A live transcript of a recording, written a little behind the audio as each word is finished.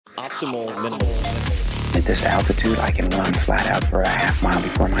Optimal minimalism. At this altitude, I can run flat out for a half mile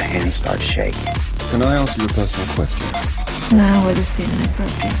before my hands start shaking. Can I ask you a personal question? Now would seem an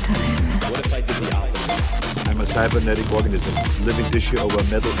appropriate time. What if I did the opposite? I'm a cybernetic organism, living tissue over a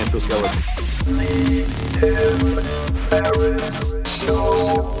metal endoskeleton. Ferriss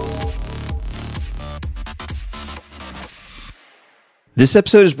Show. This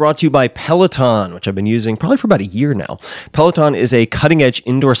episode is brought to you by Peloton, which I've been using probably for about a year now. Peloton is a cutting-edge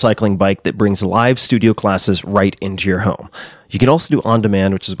indoor cycling bike that brings live studio classes right into your home. You can also do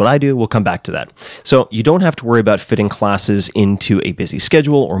on-demand, which is what I do. We'll come back to that. So you don't have to worry about fitting classes into a busy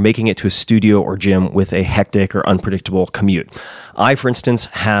schedule or making it to a studio or gym with a hectic or unpredictable commute. I, for instance,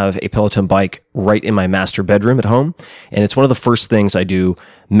 have a Peloton bike right in my master bedroom at home, and it's one of the first things I do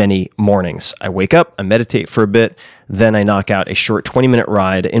many mornings. I wake up, I meditate for a bit, then I knock out a short 20-minute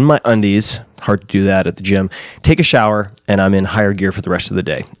ride in my undies. Hard to do that at the gym. Take a shower, and I'm in higher gear for the rest of the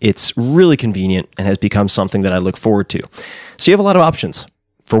day. It's really convenient and has become something that I look forward to. So you have a lot of options.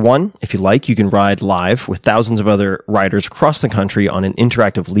 For one, if you like, you can ride live with thousands of other riders across the country on an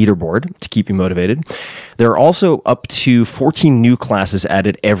interactive leaderboard to keep you motivated. There are also up to 14 new classes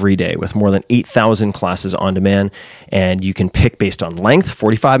added every day with more than 8,000 classes on demand. And you can pick based on length,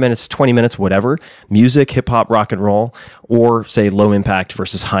 45 minutes, 20 minutes, whatever, music, hip hop, rock and roll, or say low impact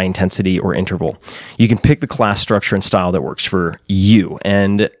versus high intensity or interval. You can pick the class structure and style that works for you.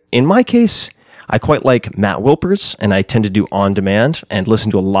 And in my case, I quite like Matt Wilpers, and I tend to do on-demand and listen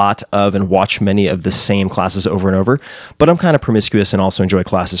to a lot of and watch many of the same classes over and over, but I'm kind of promiscuous and also enjoy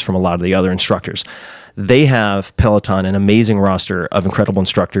classes from a lot of the other instructors. They have, Peloton, an amazing roster of incredible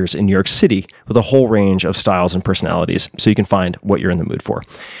instructors in New York City with a whole range of styles and personalities, so you can find what you're in the mood for.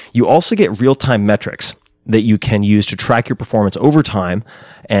 You also get real-time metrics that you can use to track your performance over time,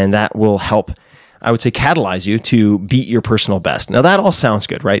 and that will help, I would say, catalyze you to beat your personal best. Now, that all sounds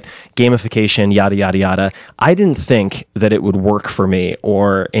good, right? Gamification, yada, yada, yada. I didn't think that it would work for me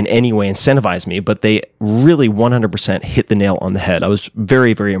or in any way incentivize me, but they really 100% hit the nail on the head. I was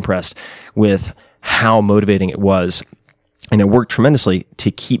very, very impressed with how motivating it was. And it worked tremendously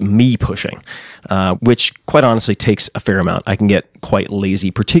to keep me pushing, which quite honestly takes a fair amount. I can get quite lazy,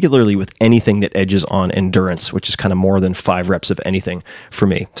 particularly with anything that edges on endurance, which is kind of more than 5 reps of anything for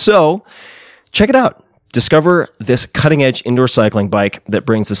me. So, check it out. Discover this cutting-edge indoor cycling bike that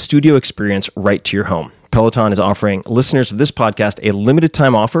brings the studio experience right to your home. Peloton is offering listeners of this podcast a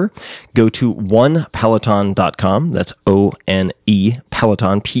limited-time offer. Go to onepeloton.com. That's O-N-E,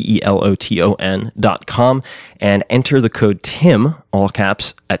 Peloton, Peloton.com, and enter the code TIM, all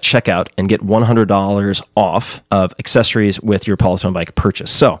caps, at checkout and get $100 off of accessories with your Peloton bike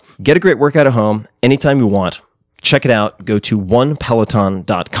purchase. So get a great workout at home anytime you want. Check it out. Go to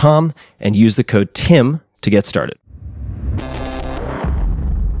onepeloton.com and use the code TIM to get started.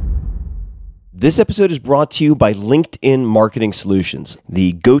 This episode is brought to you by LinkedIn Marketing Solutions,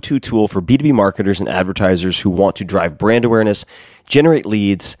 the go-to tool for B2B marketers and advertisers who want to drive brand awareness, generate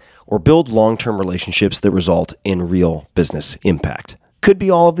leads, or build long-term relationships that result in real business impact. Could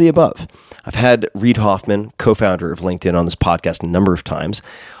be all of the above. I've had Reid Hoffman, co-founder of LinkedIn, on this podcast a number of times,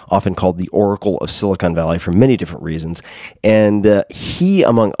 often called the Oracle of Silicon Valley for many different reasons. And he,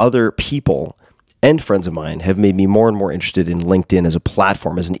 among other people and friends of mine, have made me more and more interested in LinkedIn as a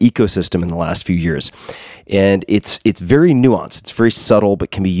platform, as an ecosystem in the last few years. And it's very nuanced. It's very subtle,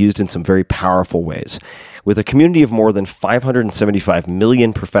 but can be used in some very powerful ways. With a community of more than 575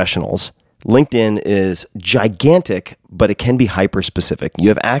 million professionals, LinkedIn is gigantic, but it can be hyper-specific. You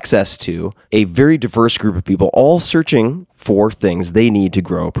have access to a very diverse group of people all searching for things they need to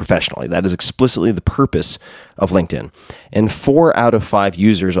grow professionally. That is explicitly the purpose of LinkedIn. And 4 out of 5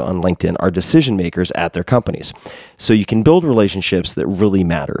 users on LinkedIn are decision makers at their companies. So you can build relationships that really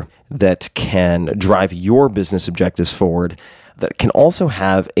matter, that can drive your business objectives forward, that can also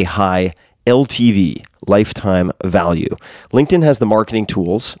have a high LTV, lifetime value. LinkedIn has the marketing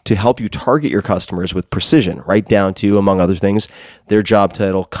tools to help you target your customers with precision, right down to, among other things, their job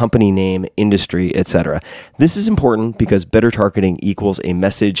title, company name, industry, etc. This is important because better targeting equals a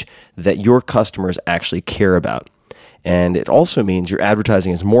message that your customers actually care about. And it also means your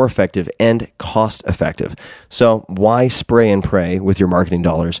advertising is more effective and cost effective. So why spray and pray with your marketing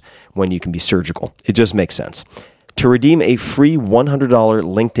dollars when you can be surgical? It just makes sense. To redeem a free $100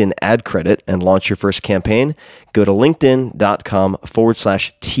 LinkedIn ad credit and launch your first campaign, go to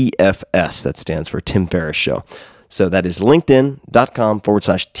linkedin.com/TFS. That stands for Tim Ferriss Show. So that is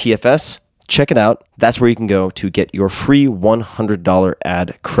linkedin.com/TFS. Check it out. That's where you can go to get your free $100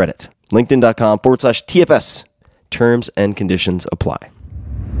 ad credit. LinkedIn.com/TFS. Terms and conditions apply.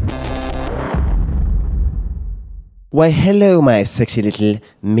 Why, hello, my sexy little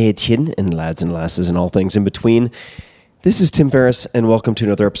Mädchen and lads and lasses and all things in between. This is Tim Ferriss, and welcome to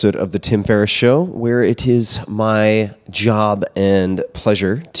another episode of The Tim Ferriss Show, where it is my job and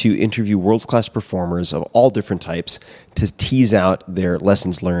pleasure to interview world-class performers of all different types to tease out their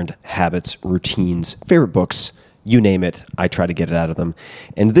lessons learned, habits, routines, favorite books, you name it, I try to get it out of them.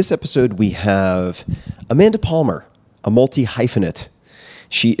 And this episode, we have Amanda Palmer, a multi-hyphenate.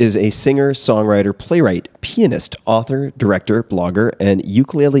 She is a singer, songwriter, playwright, pianist, author, director, blogger, and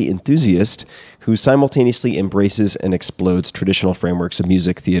ukulele enthusiast who simultaneously embraces and explodes traditional frameworks of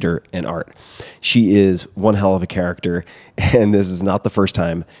music, theater, and art. She is one hell of a character, and this is not the first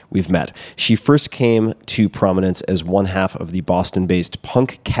time we've met. She first came to prominence as one half of the Boston-based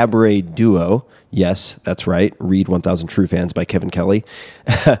punk cabaret duo. Yes, that's right. Read 1000 True Fans by Kevin Kelly.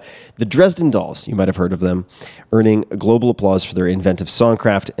 The Dresden Dolls, you might have heard of them, earning global applause for their inventive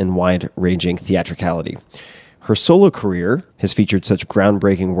songcraft and wide-ranging theatricality. Her solo career has featured such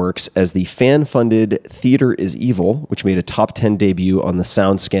groundbreaking works as the fan-funded Theater is Evil, which made a top 10 debut on the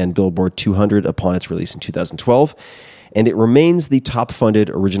SoundScan Billboard 200 upon its release in 2012, and it remains the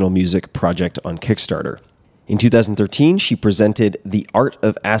top-funded original music project on Kickstarter. In 2013, she presented The Art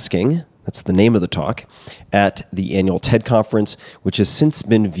of Asking, that's the name of the talk, at the annual TED Conference, which has since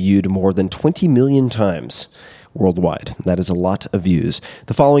been viewed more than 20 million times worldwide. That is a lot of views.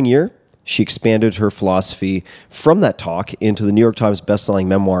 The following year, she expanded her philosophy from that talk into the New York Times bestselling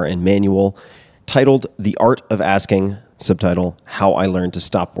memoir and manual titled The Art of Asking, subtitle, How I Learned to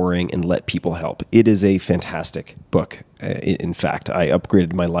Stop Worrying and Let People Help. It is a fantastic book. In fact, I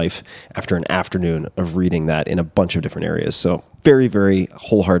upgraded my life after an afternoon of reading that in a bunch of different areas. So very, very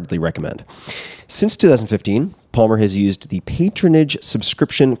wholeheartedly recommend. Since 2015, Palmer has used the patronage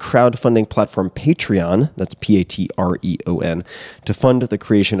subscription crowdfunding platform Patreon, that's Patreon, to fund the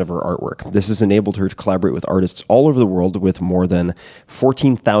creation of her artwork. This has enabled her to collaborate with artists all over the world with more than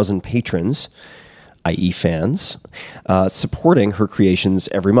 14,000 patrons, i.e. fans, supporting her creations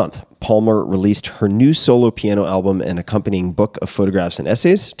every month. Palmer released her new solo piano album and accompanying book of photographs and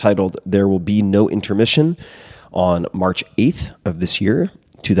essays titled There Will Be No Intermission on March 8th of this year,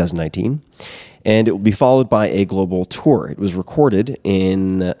 2019. And it will be followed by a global tour. It was recorded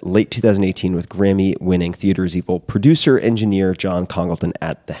in late 2018 with Grammy-winning Theater is Evil producer, engineer John Congleton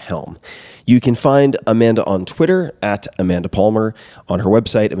at the helm. You can find Amanda on Twitter at Amanda Palmer, on her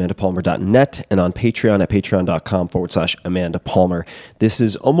website, amandapalmer.net, and on Patreon at patreon.com/Amanda Palmer. This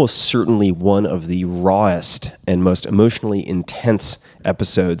is almost certainly one of the rawest and most emotionally intense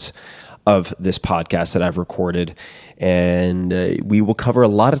episodes of this podcast that I've recorded. And we will cover a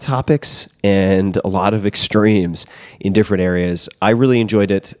lot of topics and a lot of extremes in different areas. I really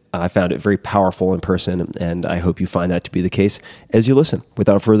enjoyed it. I found it very powerful in person, and I hope you find that to be the case as you listen.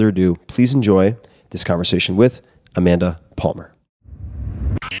 Without further ado, please enjoy this conversation with Amanda Palmer.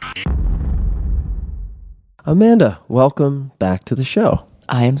 Amanda, welcome back to the show.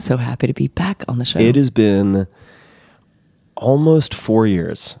 I am so happy to be back on the show. It has been almost 4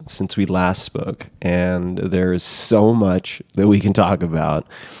 years since we last spoke, and there is so much that we can talk about.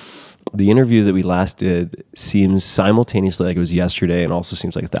 The interview that we last did seems simultaneously like it was yesterday and also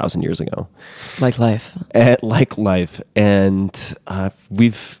seems like 1,000 years ago. Like life. Like life. And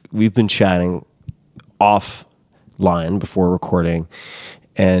we've been chatting offline before recording,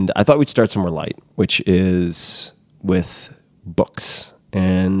 and I thought we'd start somewhere light, which is with books.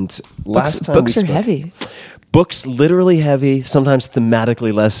 And last time books are heavy. Books literally heavy, sometimes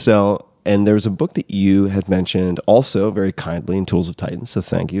thematically less so. And there was a book that you had mentioned also very kindly in Tools of Titan, so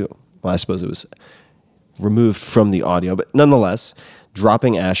thank you. Well, I suppose it was removed from the audio, but nonetheless,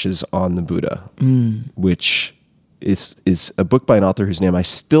 Dropping Ashes on the Buddha, which is a book by an author whose name I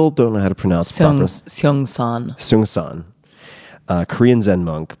still don't know how to pronounce properly. Seung-san. Seung-san, Korean Zen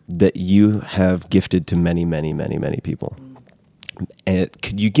monk that you have gifted to many, many, many, many people. And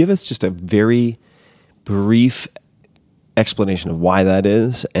could you give us just a very brief explanation of why that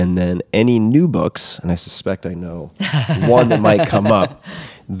is, and then any new books, and I suspect I know one that might come up,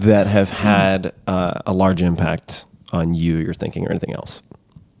 that have had a large impact on you, your thinking, or anything else?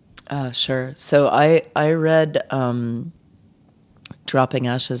 Sure. So I read Dropping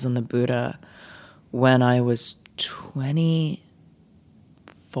Ashes on the Buddha when I was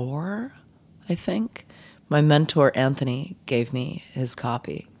 24, I think. My mentor, Anthony, gave me his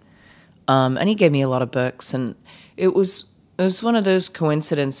copy. And he gave me a lot of books, and it was one of those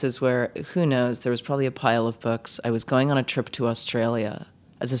coincidences where, who knows, there was probably a pile of books. I was going on a trip to Australia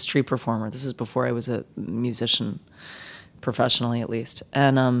as a street performer. This is before I was a musician, professionally at least.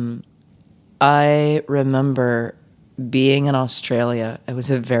 And I remember being in Australia. It was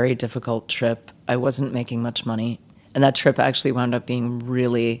a very difficult trip. I wasn't making much money, And that trip actually wound up being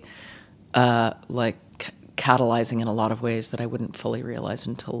really like catalyzing in a lot of ways that I wouldn't fully realize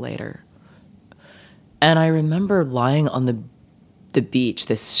until later. And I remember lying on the beach,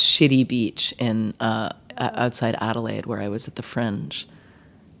 this shitty beach in outside Adelaide where I was at the Fringe,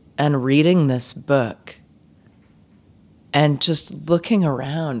 and reading this book and just looking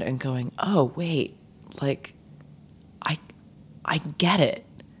around and going, oh, wait, like, I get it.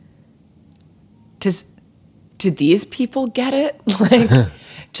 Do these people get it? Like,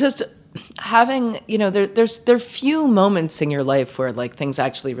 just having, you know, there are few moments in your life where like things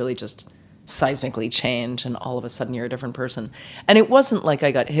actually really just seismically change and all of a sudden you're a different person. And it wasn't like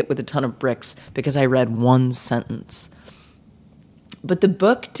I got hit with a ton of bricks because I read one sentence. But the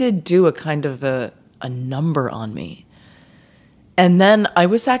book did do a kind of a number on me. And then I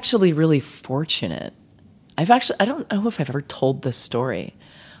was actually really fortunate. I don't know if I've ever told this story.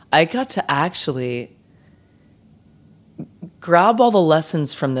 I got to actually grab all the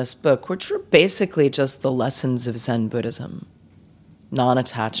lessons from this book, which were basically just the lessons of Zen Buddhism,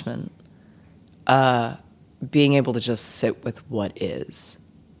 non-attachment, being able to just sit with what is,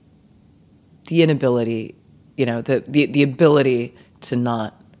 the inability, you know, the ability to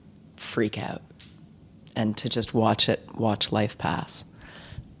not freak out and to just watch life pass.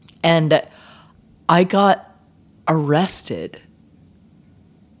 And I got arrested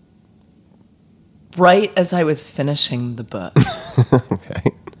right as I was finishing the book.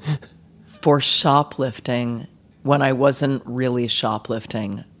 Okay. For shoplifting when I wasn't really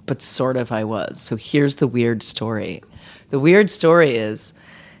shoplifting, but sort of I was. So here's the weird story. The weird story is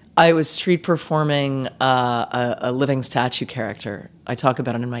I was street performing a living statue character. I talk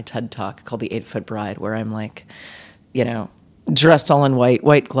about it in my TED Talk called The 8-Foot Bride, where I'm like, you know, dressed all in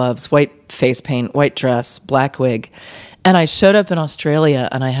white gloves, white face paint, white dress, black wig. And I showed up in Australia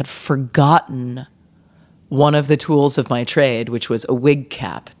and I had forgotten one of the tools of my trade, which was a wig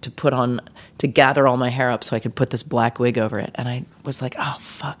cap to gather all my hair up so I could put this black wig over it. And I was like, oh,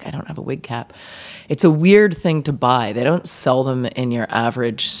 fuck, I don't have a wig cap. It's a weird thing to buy. They don't sell them in your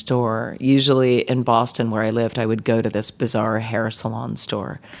average store. Usually in Boston, where I lived, I would go to this bizarre hair salon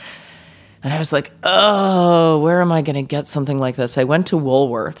store. And I was like, oh, where am I going to get something like this? I went to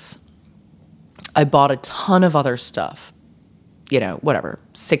Woolworths. I bought a ton of other stuff. You know, whatever,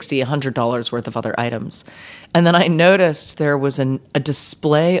 $60, $100 worth of other items. And then I noticed there was a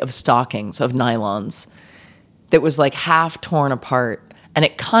display of stockings, of nylons, that was like half torn apart. And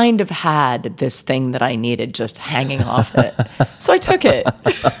it kind of had this thing that I needed just hanging off it. So I took it.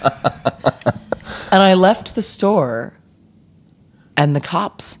 And I left the store, and the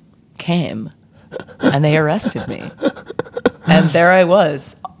cops came, and they arrested me. And there I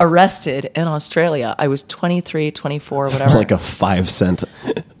was, arrested in Australia. I was 23, 24, whatever. Like a 5-cent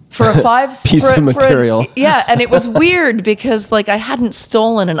for a piece of material. Yeah, and it was weird because like I hadn't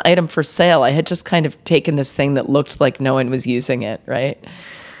stolen an item for sale. I had just kind of taken this thing that looked like no one was using it, right?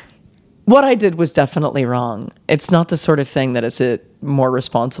 What I did was definitely wrong. It's not the sort of thing that as a more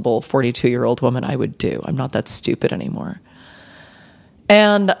responsible 42-year-old woman I would do. I'm not that stupid anymore.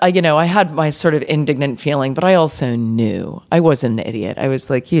 And, I had my sort of indignant feeling, but I also knew I wasn't an idiot. I was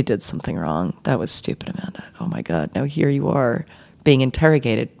like, you did something wrong. That was stupid, Amanda. Oh, my God. Now here you are being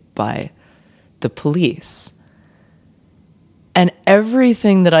interrogated by the police. And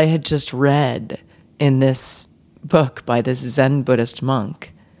everything that I had just read in this book by this Zen Buddhist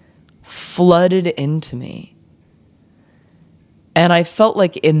monk flooded into me. And I felt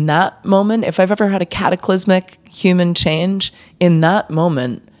like in that moment, if I've ever had a cataclysmic human change, in that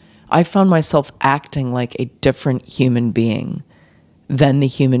moment, I found myself acting like a different human being than the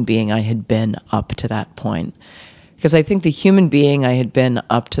human being I had been up to that point. Because I think the human being I had been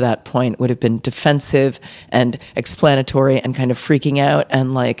up to that point would have been defensive and explanatory and kind of freaking out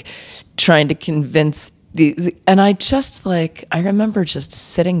and like trying to convince and I remember just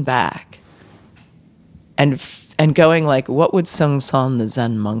sitting back and going like, what would Sung San the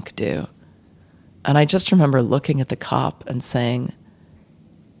Zen monk do? And I just remember looking at the cop and saying,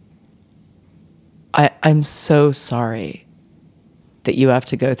 I'm so sorry that you have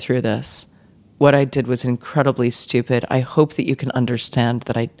to go through this. What I did was incredibly stupid. I hope that you can understand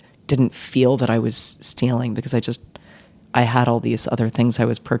that I didn't feel that I was stealing because I had all these other things I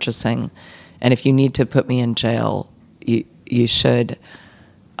was purchasing. And if you need to put me in jail, you should.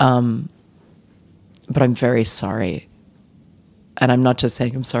 But I'm very sorry. And I'm not just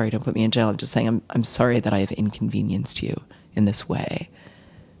saying I'm sorry, don't put me in jail. I'm just saying I'm sorry that I have inconvenienced you in this way.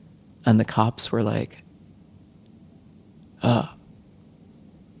 And the cops were like,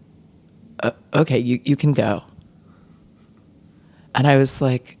 okay, you can go. And I was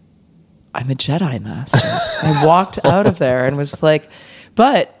like, I'm a Jedi master. I walked out of there and was like,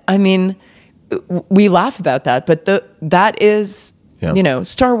 but I mean, we laugh about that, but that is, you know,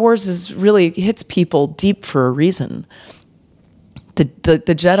 Star Wars is really hits people deep for a reason. The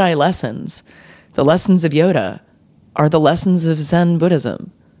Jedi lessons, the lessons of Yoda, are the lessons of Zen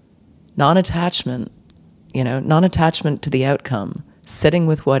Buddhism. Non-attachment, you know, non-attachment to the outcome, sitting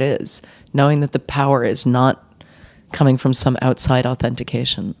with what is, knowing that the power is not coming from some outside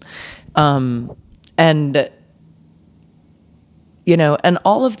authentication. And, you know, and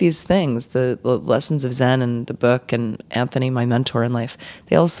all of these things, the lessons of Zen and the book and Anthony, my mentor in life,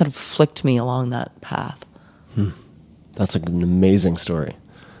 they all sort of flicked me along that path. That's an amazing story.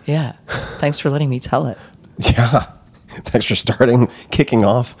 Yeah. Thanks for letting me tell it. Yeah. Thanks for kicking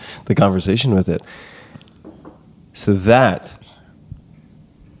off the conversation with it. So that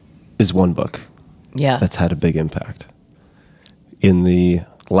is one book. Yeah. That's had a big impact. In the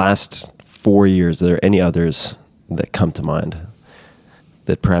last 4 years, are there any others that come to mind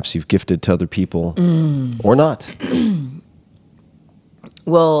that perhaps you've gifted to other people or not?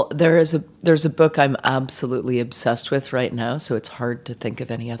 Well, there's a book I'm absolutely obsessed with right now, so it's hard to think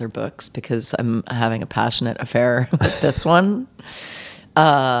of any other books because I'm having a passionate affair with this one.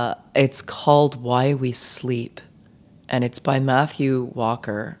 It's called Why We Sleep, and it's by Matthew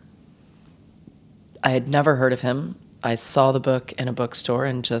Walker. I had never heard of him. I saw the book in a bookstore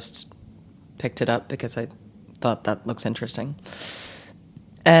and just picked it up because I thought that looks interesting.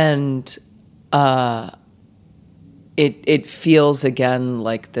 And it feels again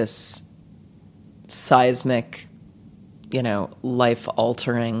like this seismic, you know,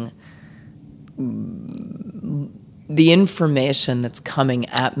 life-altering. The information that's coming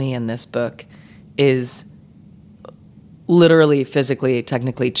at me in this book is literally, physically,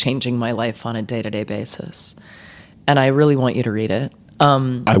 technically changing my life on a day-to-day basis. And I really want you to read it.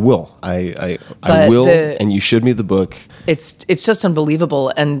 I will. I will, and you showed me the book. It's just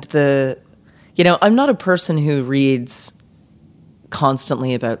unbelievable. And you know, I'm not a person who reads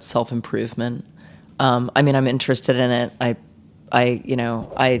constantly about self-improvement. I mean, I'm interested in it. I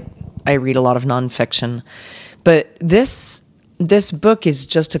read a lot of nonfiction, but this book is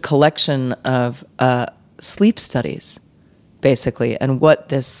just a collection of sleep studies, basically, and what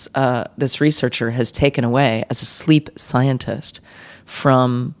this researcher has taken away as a sleep scientist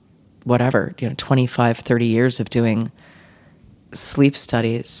from whatever, 25, 30 years of doing sleep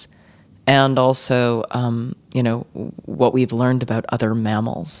studies, and also, what we've learned about other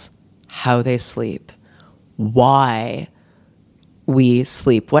mammals, how they sleep, why we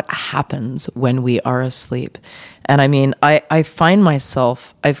sleep, what happens when we are asleep. And I mean, I find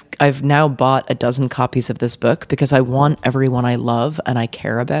myself, I've now bought 12 copies of this book because I want everyone I love and I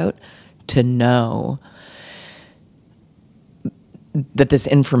care about to know that this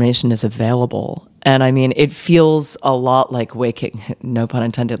information is available. And I mean, it feels a lot like waking, no pun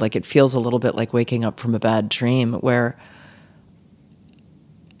intended, like it feels a little bit like waking up from a bad dream, where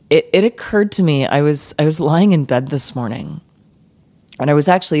it occurred to me, I was lying in bed this morning and I was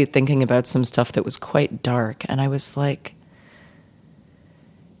actually thinking about some stuff that was quite dark. And I was like,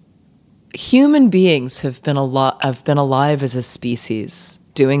 human beings have been alive as a species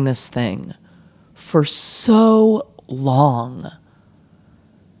doing this thing for so long.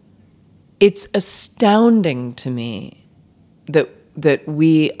 It's astounding to me that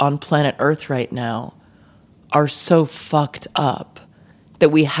we on planet Earth right now are so fucked up that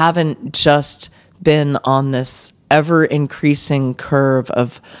we haven't just been on this ever-increasing curve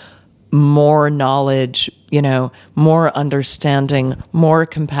of more knowledge, more understanding, more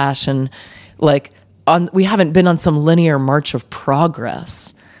compassion. We haven't been on some linear march of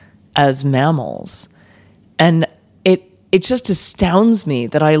progress as mammals. And it just astounds me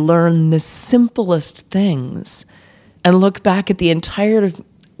that I learn the simplest things and look back at the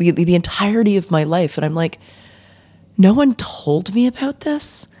entirety of my life, and I'm like, no one told me about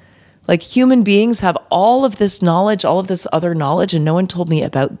this? Like, human beings have all of this knowledge, all of this other knowledge, and no one told me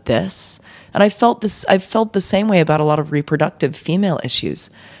about this. And I've felt the same way about a lot of reproductive female issues.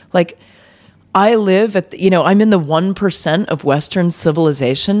 Like, I live I'm in the 1% of Western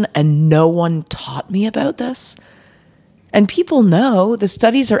civilization, and no one taught me about this. And people know, the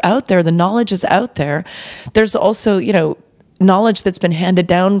studies are out there, the knowledge is out there. There's also, knowledge that's been handed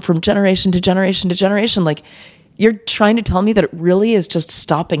down from generation to generation to generation. Like, you're trying to tell me that it really is just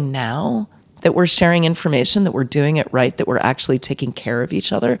stopping now, that we're sharing information, that we're doing it right, that we're actually taking care of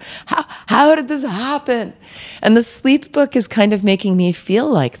each other? How did this happen? And the sleep book is kind of making me feel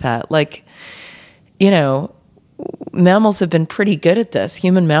like that. Like, mammals have been pretty good at this.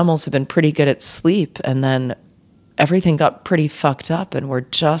 Human mammals have been pretty good at sleep. And then everything got pretty fucked up, and we're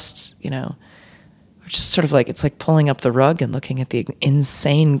just sort of like, it's like pulling up the rug and looking at the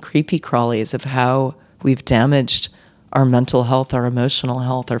insane creepy crawlies of how we've damaged our mental health, our emotional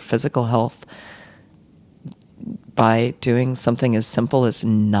health, our physical health by doing something as simple as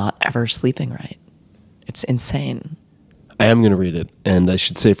not ever sleeping right. It's insane. I am going to read it. And I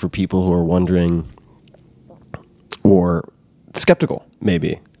should say, for people who are wondering or skeptical,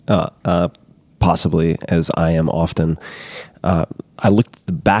 maybe, possibly, as I am often, I looked at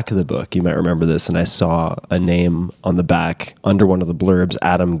the back of the book, you might remember this, and I saw a name on the back under one of the blurbs,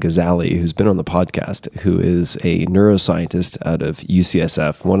 Adam Gazzaley, who's been on the podcast, who is a neuroscientist out of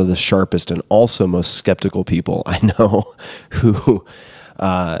UCSF, one of the sharpest and also most skeptical people I know, who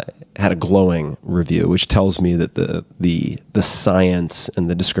had a glowing review, which tells me that the science and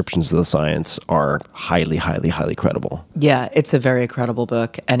the descriptions of the science are highly, highly, highly credible. Yeah, it's a very credible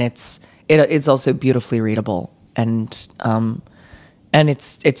book, and it's also beautifully readable, and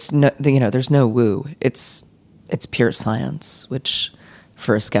it's no, there's no woo. It's pure science, which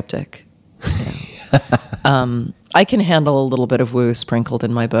for a skeptic, I can handle a little bit of woo sprinkled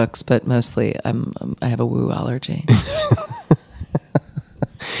in my books, but mostly I have a woo allergy.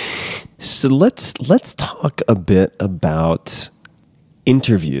 So let's talk a bit about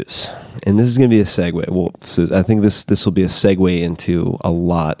interviews, and this is going to be a segue. Well, so I think this will be a segue into a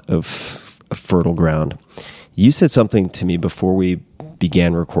lot of fertile ground. You said something to me before we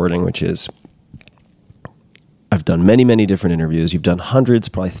began recording, which is, I've done many, many different interviews. You've done hundreds,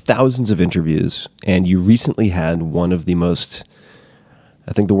 probably thousands of interviews, and you recently had one of the most,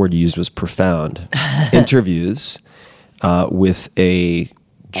 I think the word you used was profound, interviews with a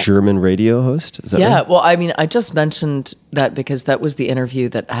German radio host. Is that right? Well, I mean, I just mentioned that because that was the interview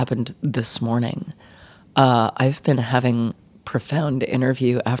that happened this morning. I've been having profound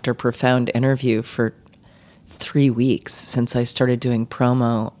interview after profound interview for 3 weeks since I started doing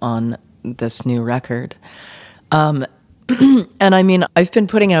promo on this new record. And I mean, I've been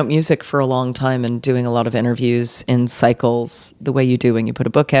putting out music for a long time and doing a lot of interviews in cycles, the way you do when you put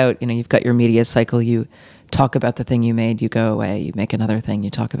a book out. You've got your media cycle, you talk about the thing you made, you go away, you make another thing, you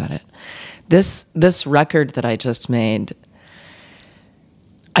talk about it. This record that I just made,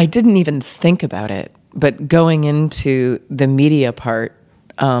 I didn't even think about it, but going into the media part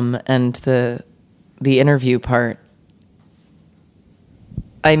and the interview part,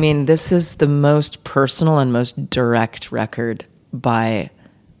 I mean, this is the most personal and most direct record by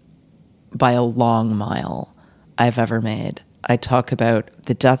a long mile I've ever made. I talk about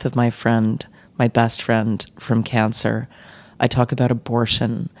the death of my friend, my best friend, from cancer. I talk about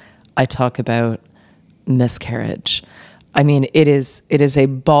abortion. I talk about miscarriage. I mean, it is a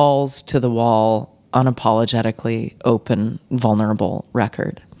balls to the wall, unapologetically open, vulnerable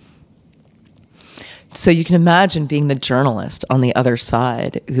record. So you can imagine being the journalist on the other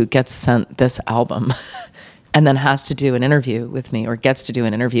side who gets sent this album and then has to do an interview with me, or gets to do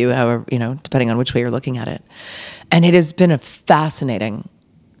an interview, however, depending on which way you're looking at it. And it has been a fascinating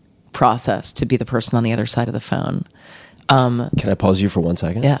process to be the person on the other side of the phone. Can I pause you for 1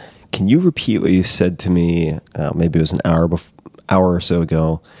 second? Yeah. Can you repeat what you said to me, maybe it was an hour or so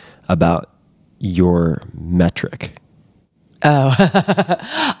ago, about your metric? Oh,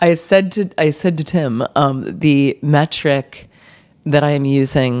 I said to Tim, the metric that I am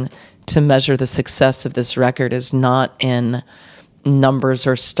using to measure the success of this record is not in numbers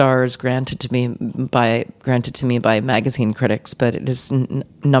or stars granted to me by magazine critics, but it is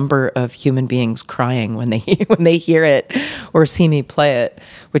number of human beings crying when they hear it or see me play it,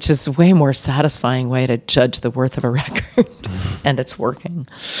 which is a way more satisfying way to judge the worth of a record, and it's working.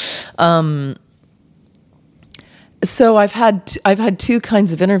 So I've had two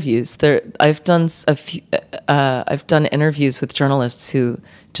kinds of interviews. I've done interviews with journalists who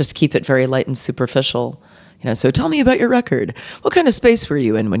just keep it very light and superficial. So tell me about your record. What kind of space were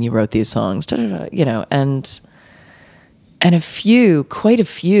you in when you wrote these songs? And quite a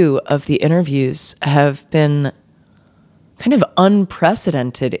few of the interviews have been kind of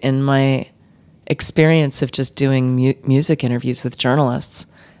unprecedented in my experience of just doing music interviews with journalists.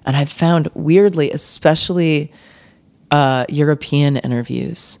 And I've found, weirdly, especially European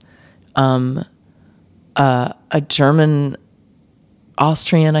interviews, a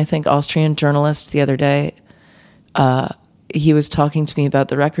Austrian journalist the other day, he was talking to me about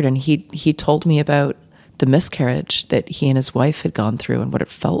the record, and he told me about the miscarriage that he and his wife had gone through and what it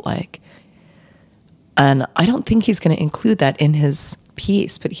felt like. And I don't think he's going to include that in his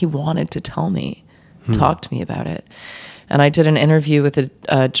piece, but he wanted to tell me, talk to me about it. And I did an interview with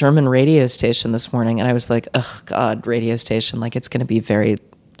a German radio station this morning, and I was like, "Ugh, God, radio station! Like, it's going to be very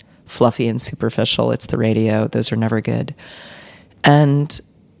fluffy and superficial. It's the radio. Those are never good. And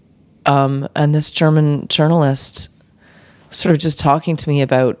this German journalist sort of just talking to me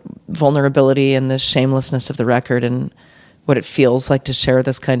about vulnerability and the shamelessness of the record and what it feels like to share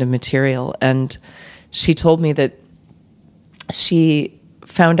this kind of material. And she told me that she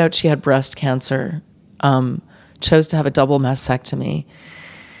found out she had breast cancer, chose to have a double mastectomy.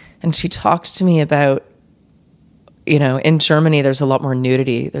 And she talked to me about, you know, in Germany, there's a lot more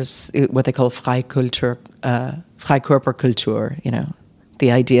nudity. There's what they call Freikultur, Freikörperkultur, you know,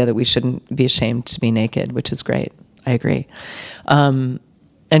 the idea that we shouldn't be ashamed to be naked, which is great. I agree. And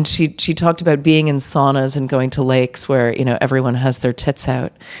she talked about being in saunas and going to lakes where, you know, everyone has their tits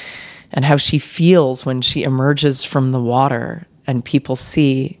out, and how she feels when she emerges from the water and people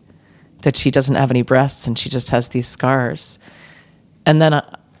see that she doesn't have any breasts and she just has these scars. And then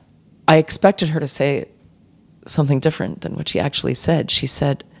I expected her to say something different than what she actually said. She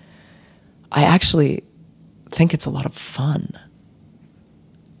said, I actually think it's a lot of fun.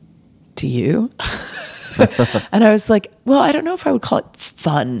 Do you? And I was like, well, I don't know if I would call it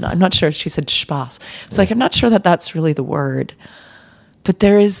fun. I'm not sure. She said Spaß. I was like, I'm not sure that that's really the word. But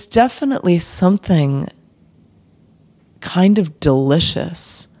there is definitely something kind of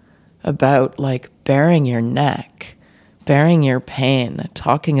delicious about like baring your neck, baring your pain,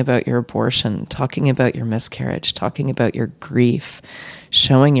 talking about your abortion, talking about your miscarriage, talking about your grief,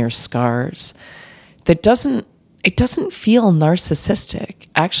 showing your scars. It doesn't feel narcissistic.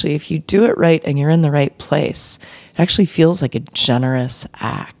 Actually, if you do it right and you're in the right place, it actually feels like a generous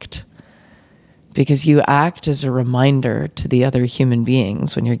act, because you act as a reminder to the other human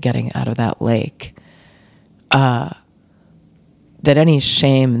beings when you're getting out of that lake that any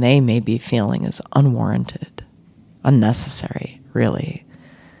shame they may be feeling is unwarranted, unnecessary, really.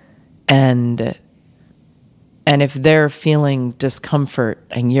 And if they're feeling discomfort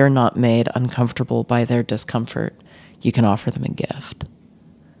and you're not made uncomfortable by their discomfort, you can offer them a gift.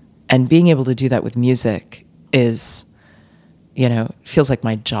 And being able to do that with music is, you know, feels like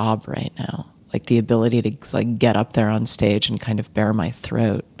my job right now. Like the ability to like get up there on stage and kind of bare my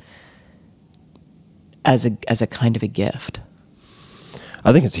throat as a kind of a gift.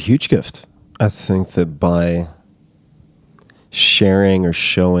 I think it's a huge gift. I think that by sharing or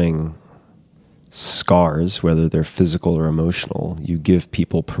showing scars, whether they're physical or emotional, you give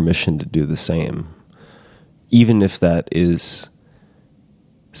people permission to do the same. Even if that is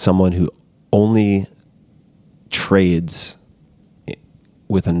someone who only trades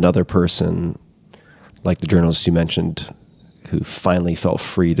with another person, like the journalist you mentioned, who finally felt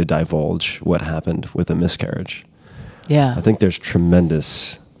free to divulge what happened with a miscarriage. Yeah. I think there's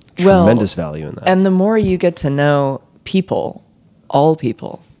tremendous value in that. And the more you get to know people, all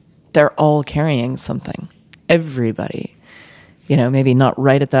people, they're all carrying something. Everybody. You know, maybe not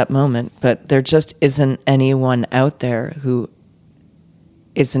right at that moment, but there just isn't anyone out there who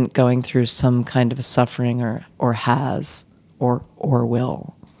isn't going through some kind of a suffering or has or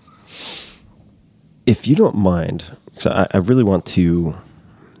will. If you don't mind, so I really want to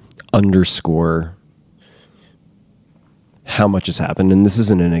underscore how much has happened, and this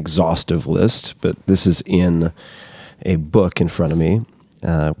isn't an exhaustive list, but this is in a book in front of me,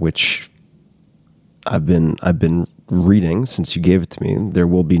 which I've been reading since you gave it to me. There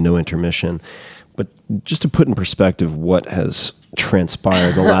will be no intermission, but just to put in perspective what has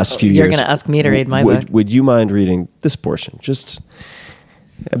transpired the last few years. You're going to ask me to read my book. Would you mind reading this portion? Just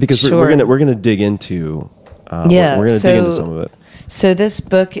because Sure. we're gonna dig into we're gonna dig into some of it. So this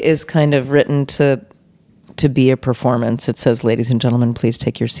book is kind of written to be a performance. It says, ladies and gentlemen, please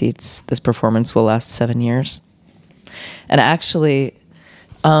take your seats. This performance will last 7 years. And actually,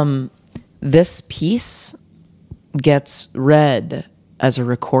 this piece gets read as a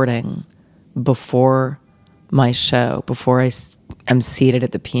recording before my show, before I am seated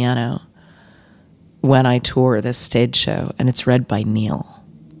at the piano when I tour this stage show, and it's read by Neil.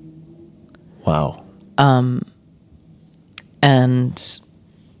 Wow. And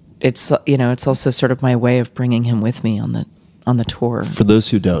it's, you know, it's also sort of my way of bringing him with me on the tour. For those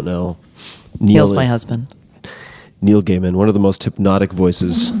who don't know, Neil's my husband. Neil Gaiman, one of the most hypnotic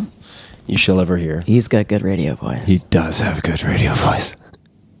voices you shall ever hear. He's got good radio voice. He does have a good radio voice.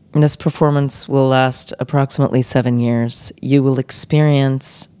 And this performance will last approximately 7 years. You will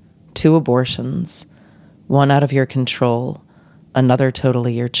experience 2 abortions, one out of your control, another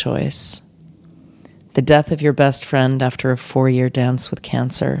totally your choice. The death of your best friend after a 4-year dance with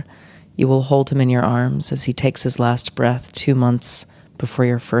cancer. You will hold him in your arms as he takes his last breath 2 months before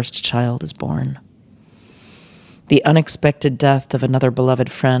your first child is born. The unexpected death of another beloved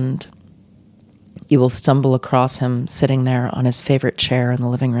friend You will stumble across him sitting there on his favorite chair in the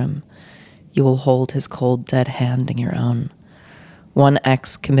living room. You will hold his cold, dead hand in your own. One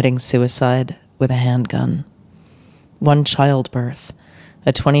ex committing suicide with a handgun. One childbirth,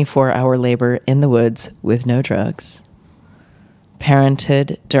 a 24-hour labor in the woods with no drugs.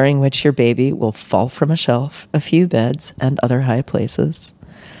 Parenthood during which your baby will fall from a shelf, a few beds, and other high places.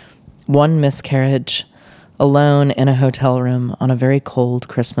 One miscarriage, alone in a hotel room on a very cold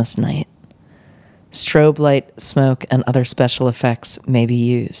Christmas night. Strobe light, smoke, and other special effects may be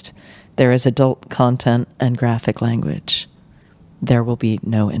used. There is adult content and graphic language. There will be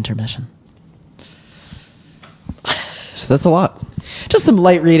no intermission. So that's a lot. Just some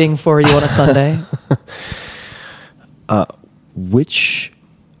light reading for you on a Sunday. Which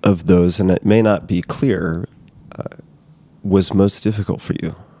of those, and it may not be clear, was most difficult for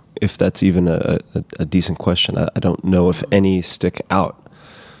you? If that's even a decent question. I don't know if any stick out.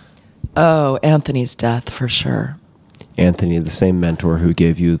 Oh, Anthony's death, for sure. Anthony, the same mentor who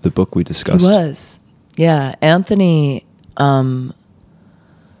gave you the book we discussed. He was. Yeah, Anthony and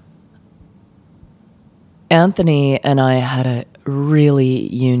I had a really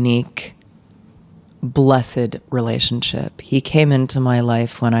unique, blessed relationship. He came into my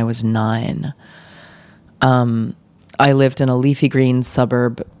life when I was 9. I lived in a leafy green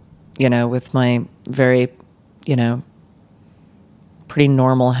suburb, with my very, pretty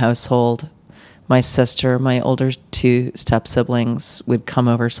normal household. My sister, my older 2 step siblings would come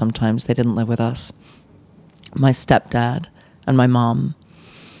over sometimes. They didn't live with us. My stepdad and my mom.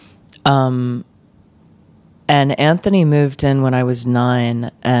 And Anthony moved in when I was 9,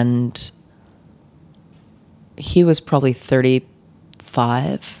 and he was probably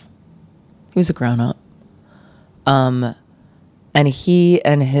 35. He was a grown-up. And he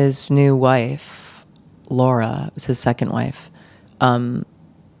and his new wife, Laura, was his second wife,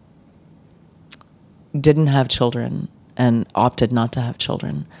 didn't have children and opted not to have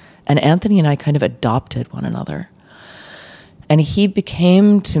children. And Anthony and I kind of adopted one another. And he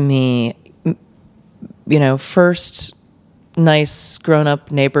became to me, first nice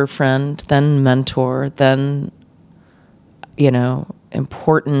grown-up neighbor friend, then mentor, then,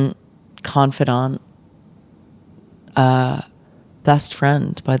 important confidant, best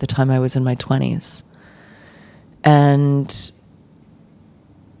friend by the time I was in my 20s. And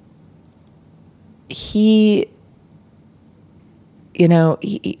he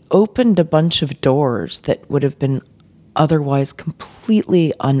opened a bunch of doors that would have been otherwise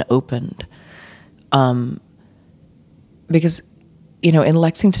completely unopened. Because, in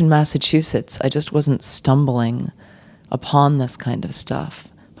Lexington, Massachusetts, I just wasn't stumbling upon this kind of stuff.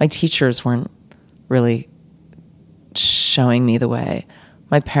 My teachers weren't really showing me the way.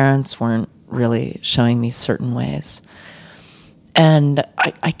 My parents weren't really showing me certain ways. And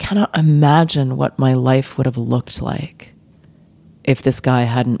I cannot imagine what my life would have looked like if this guy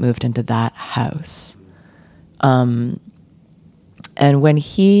hadn't moved into that house. And when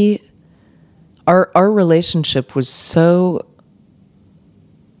our relationship was so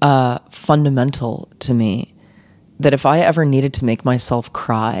fundamental to me that if I ever needed to make myself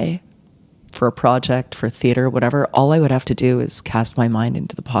cry for a project, for theater, whatever, all I would have to do is cast my mind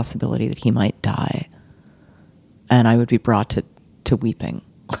into the possibility that he might die. And I would be brought to weeping.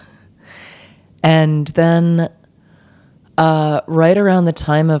 And then right around the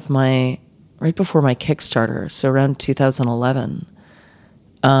time of right before my Kickstarter, so around 2011,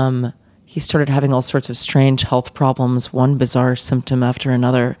 he started having all sorts of strange health problems, one bizarre symptom after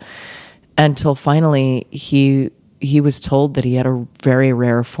another, until finally he was told that he had a very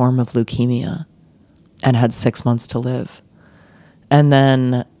rare form of leukemia and had 6 months to live. And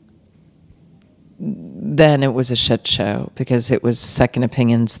then it was a shit show, because it was second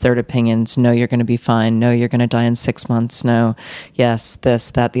opinions, third opinions. No, you're going to be fine. No, you're going to die in 6 months. No, yes,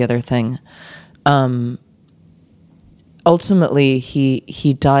 this, that, the other thing. Ultimately,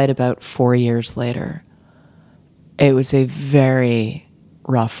 he died about 4 years later. It was a very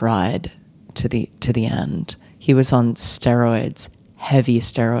rough ride to the end. He was on steroids, heavy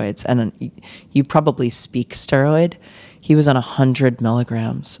steroids, and you probably speak steroid. He was on 100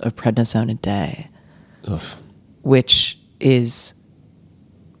 milligrams of prednisone a day. Ugh. Which is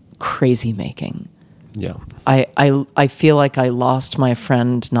crazy making. Yeah. I feel like I lost my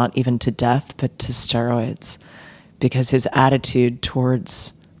friend not even to death, but to steroids, because his attitude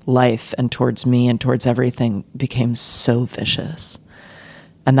towards life and towards me and towards everything became so vicious.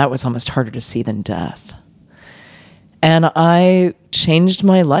 And that was almost harder to see than death. And I changed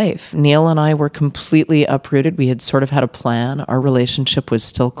my life. Neil and I were completely uprooted. We had sort of had a plan. Our relationship was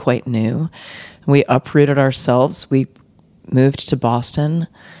still quite new. We uprooted ourselves. We moved to Boston.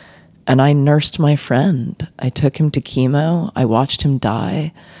 And I nursed my friend. I took him to chemo. I watched him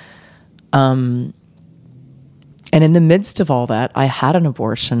die. And in the midst of all that, I had an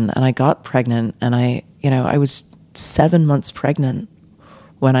abortion and I got pregnant, and I was 7 months pregnant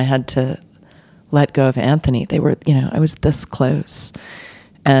when I had to let go of Anthony. I was this close.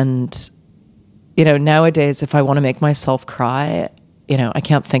 And, nowadays, if I want to make myself cry, I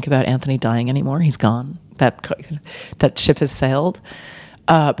can't think about Anthony dying anymore. He's gone. That ship has sailed.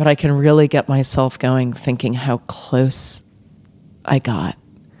 But I can really get myself going thinking how close I got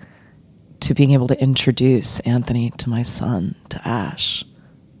to being able to introduce Anthony to my son, to Ash.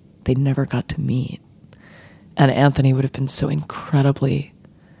 They never got to meet. And Anthony would have been so incredibly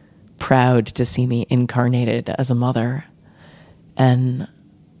proud to see me incarnated as a mother. And,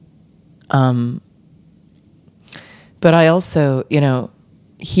 but I also,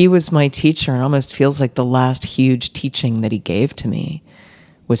 he was my teacher, and almost feels like the last huge teaching that he gave to me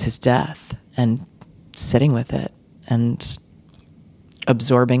was his death, and sitting with it and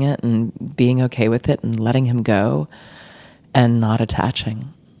absorbing it and being okay with it and letting him go and not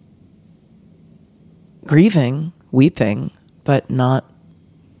attaching. Grieving, weeping, but not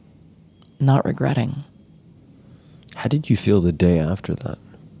regretting. How did you feel the day after that?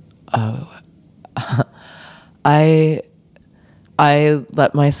 I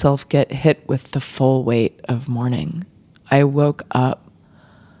let myself get hit with the full weight of mourning. I woke up.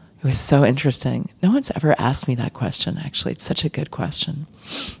 It was so interesting. No one's ever asked me that question, actually. It's such a good question.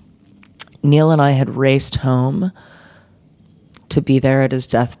 Neil and I had raced home to be there at his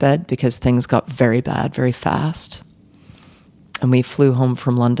deathbed because things got very bad very fast. And we flew home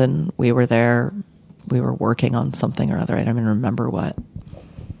from London. We were there. We were working on something or other. I don't even remember what.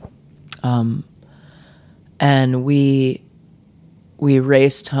 And we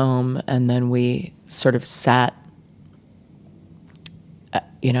raced home, and then we sort of sat,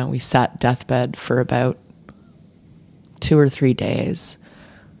 we sat deathbed for about 2 or 3 days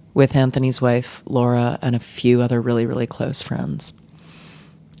with Anthony's wife, Laura, and a few other really, really close friends.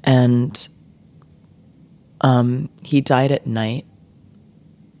 And he died at night.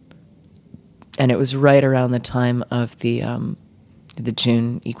 And it was right around the time of the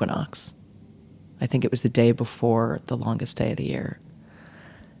June equinox. I think it was the day before the longest day of the year.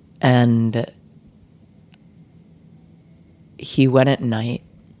 And he went at night.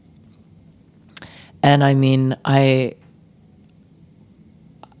 And I mean, I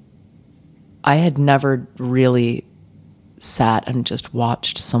had never really sat and just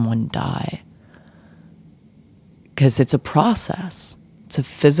watched someone die. Because it's a process. It's a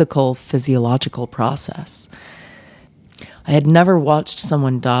physiological process. I had never watched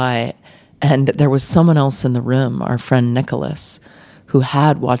someone die, and there was someone else in the room, our friend Nicholas, who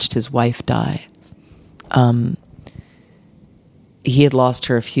had watched his wife die. He had lost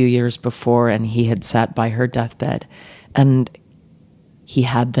her a few years before, and he had sat by her deathbed, and he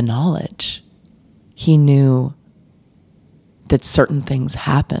had the knowledge. He knew that certain things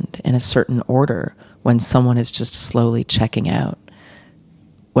happened in a certain order when someone is just slowly checking out.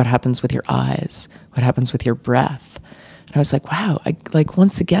 What happens with your eyes? What happens with your breath? And I was like, wow,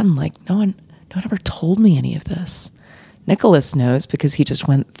 once again, no one ever told me any of this. Nicholas knows because he just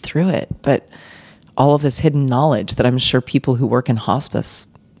went through it, but all of this hidden knowledge that I'm sure people who work in hospice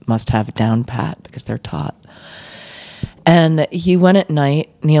must have down pat because they're taught. And he went at night.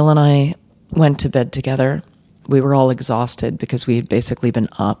 Neil and I went to bed together. We were all exhausted because we had basically been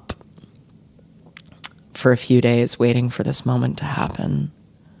up for a few days waiting for this moment to happen.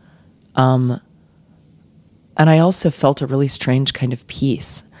 And I also felt a really strange kind of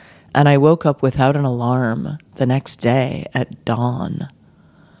peace. And I woke up without an alarm the next day at dawn.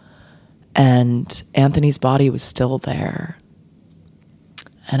 And Anthony's body was still there.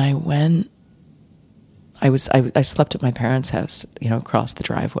 And I slept at my parents' house, across the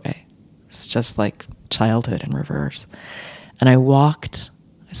driveway. It's just like childhood in reverse. And I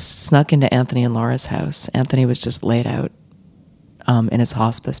snuck into Anthony and Laura's house. Anthony was just laid out in his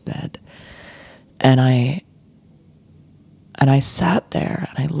hospice bed. And I sat there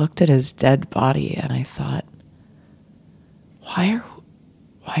and I looked at his dead body and I thought, why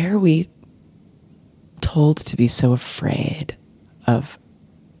are we told to be so afraid of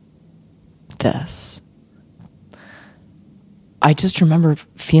this? I just remember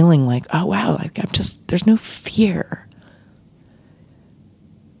feeling like, oh wow, there's no fear.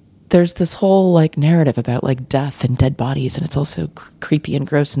 There's this whole narrative about death and dead bodies, and it's also creepy and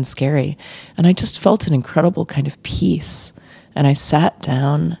gross and scary. And I just felt an incredible kind of peace. And I sat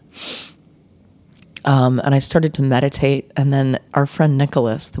down, and I started to meditate. And then our friend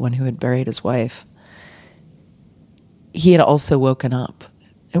Nicholas, the one who had buried his wife, he had also woken up,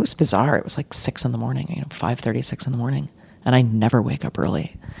 It was bizarre. It was like 6 in the morning, 5:30, 6 in the morning. And I never wake up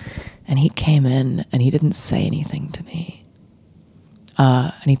early. And he came in and he didn't say anything to me.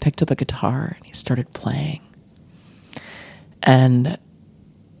 And he picked up a guitar and he started playing. And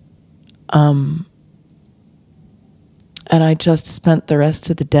I just spent the rest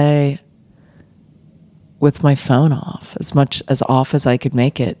of the day with my phone off, as much as off as I could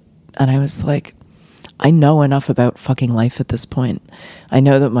make it. And I was like, I know enough about fucking life at this point. I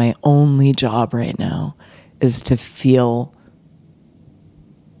know that my only job right now is to feel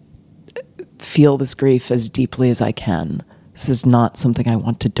this grief as deeply as I can. This is not something I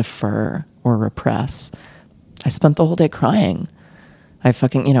want to defer or repress. I spent the whole day crying. I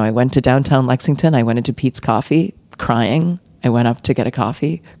went to downtown Lexington. I went into Pete's Coffee crying. I went up to get a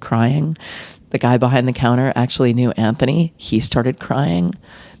coffee crying. The guy behind the counter actually knew Anthony. He started crying.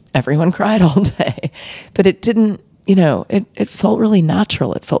 Everyone cried all day. But it didn't, it felt really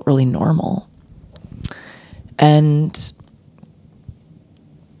natural. It felt really normal. And,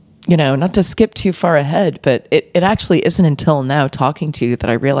 not to skip too far ahead, but it actually isn't until now talking to you that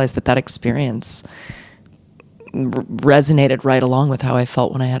I realized that experience resonated right along with how I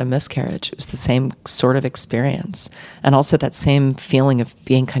felt when I had a miscarriage. It was the same sort of experience. And also that same feeling of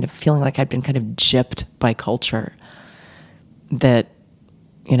feeling like I'd been kind of gypped by culture. That,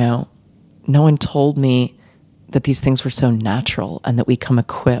 no one told me that these things were so natural and that we come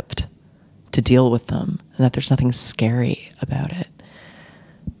equipped to deal with them and that there's nothing scary about it.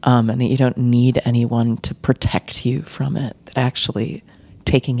 And that you don't need anyone to protect you from it. That actually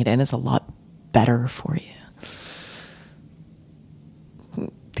taking it in is a lot better for you.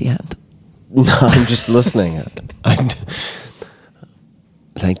 The end. No, I'm just listening.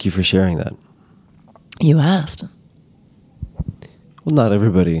 Thank you for sharing that. You asked. Well, not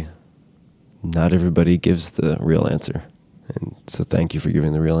everybody gives the real answer. And so thank you for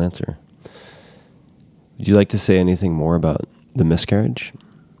giving the real answer. Would you like to say anything more about the miscarriage?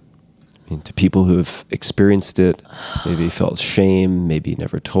 To people who have experienced it, maybe felt shame, maybe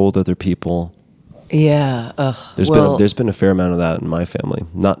never told other people. Yeah. There's been a fair amount of that in my family.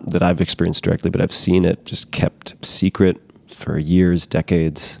 Not that I've experienced directly, but I've seen it just kept secret for years,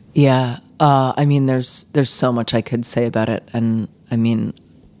 decades. Yeah. There's so much I could say about it, and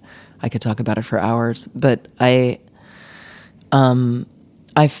I could talk about it for hours. But I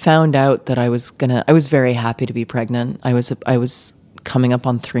found out that I was very happy to be pregnant. I was coming up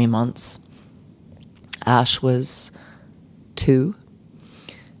on 3 months. Ash was 2.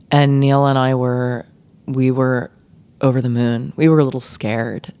 And Neil and I were over the moon. We were a little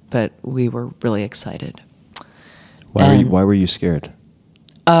scared, but we were really excited. Why were you scared?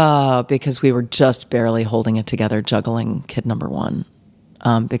 Because we were just barely holding it together, juggling kid number 1.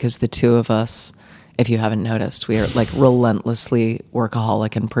 Because the two of us, if you haven't noticed, we are like relentlessly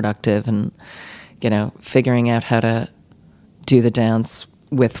workaholic and productive, and figuring out how to do the dance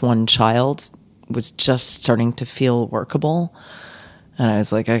with one child was just starting to feel workable. And I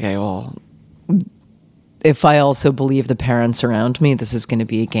was like, okay, well, if I also believe the parents around me, this is going to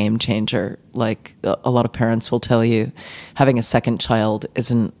be a game changer. Like a lot of parents will tell you, having a second child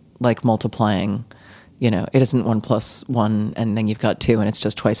isn't like multiplying. It isn't 1 + 1 and then you've got 2 and it's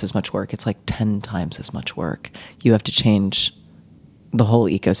just twice as much work. It's like 10 times as much work. You have to change the whole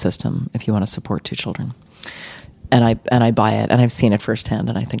ecosystem if you want to support 2 children. And I buy it, and I've seen it firsthand,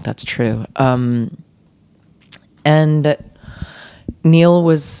 and I think that's true. And Neil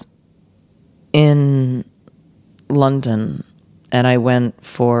was in London, and I went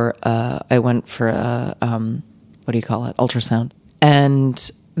for what do you call it? Ultrasound. And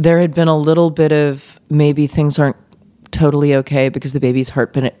there had been a little bit of maybe things aren't totally okay because the baby's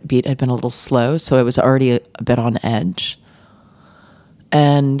heartbeat had been a little slow, so I was already a bit on edge.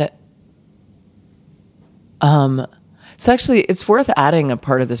 And so actually, it's worth adding a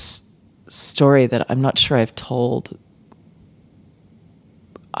part of this story that I'm not sure I've told.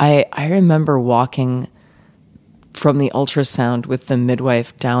 I remember walking from the ultrasound with the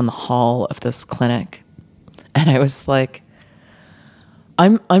midwife down the hall of this clinic, and I was like,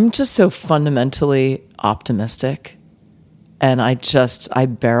 I'm just so fundamentally optimistic, and I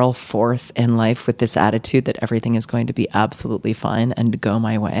barrel forth in life with this attitude that everything is going to be absolutely fine and to go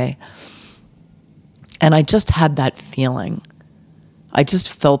my way. And I just had that feeling. I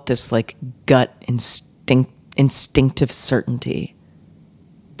just felt this like gut instinctive certainty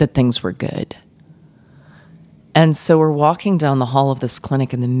that things were good. And so we're walking down the hall of this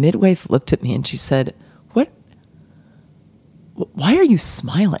clinic, and the midwife looked at me and she said, why are you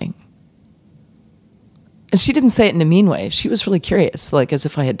smiling? And she didn't say it in a mean way. She was really curious, like as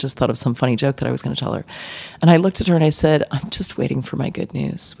if I had just thought of some funny joke that I was going to tell her. And I looked at her and I said, I'm just waiting for my good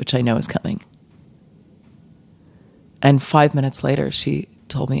news, which I know is coming. And 5 minutes later, she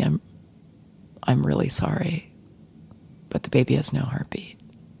told me, I'm really sorry, but the baby has no heartbeat.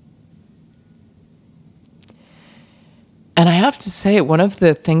 And I have to say, one of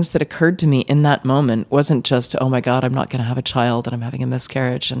the things that occurred to me in that moment wasn't just, oh my God, I'm not going to have a child and I'm having a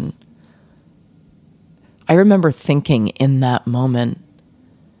miscarriage. And I remember thinking in that moment,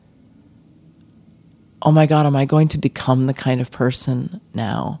 oh my God, am I going to become the kind of person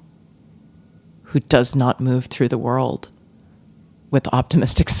now who does not move through the world with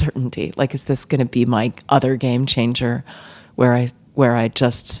optimistic certainty? Like, is this going to be my other game changer where I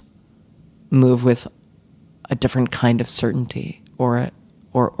just move with a different kind of certainty or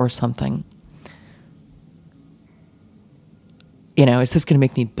something? You know, is this going to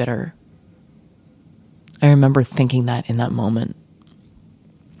make me bitter? I remember thinking that in that moment.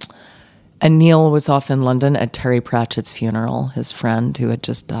 And Neil was off in London at Terry Pratchett's funeral, his friend who had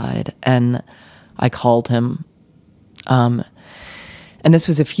just died. And I called him. And this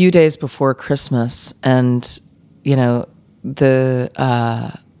was a few days before Christmas. And, you know, the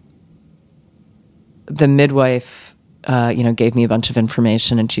midwife, gave me a bunch of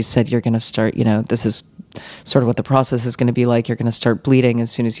information. And she said, you're going to start, this is sort of what the process is going to be like. You're going to start bleeding. As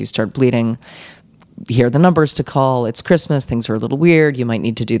soon as you start bleeding, here are the numbers to call. It's Christmas. Things are a little weird. You might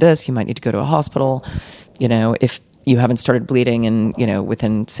need to do this. You might need to go to a hospital. You know, if you haven't started bleeding and,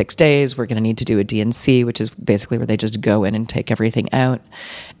 within 6 days, we're going to need to do a D&C, which is basically where they just go in and take everything out.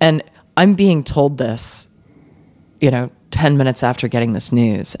 And I'm being told this, 10 minutes after getting this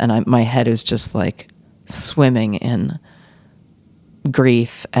news. And my head is just like swimming in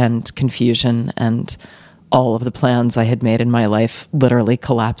grief and confusion and all of the plans I had made in my life literally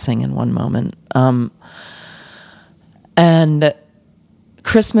collapsing in one moment. And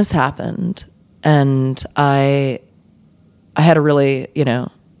Christmas happened, and I had a really,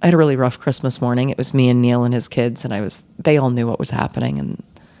 rough Christmas morning. It was me and Neil and his kids, and they all knew what was happening, and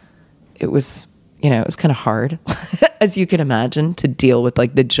it was kind of hard, as you can imagine, to deal with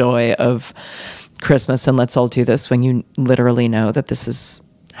like the joy of Christmas and let's all do this when you literally know that this is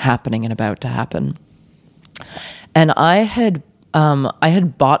happening and about to happen. And I had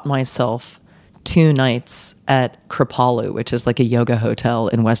bought myself 2 nights at Kripalu, which is like a yoga hotel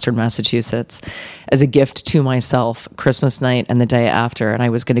in Western Massachusetts, as a gift to myself, Christmas night and the day after. And I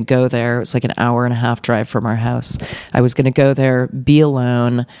was going to go there. It was like an 1.5-hour drive from our house. I was going to go there, be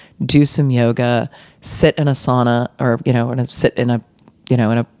alone, do some yoga, sit in a sauna, or sit in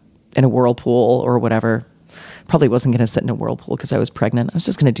a whirlpool or whatever. Probably wasn't going to sit in a whirlpool because I was pregnant. I was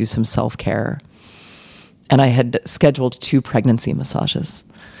just going to do some self-care. And I had scheduled 2 pregnancy massages.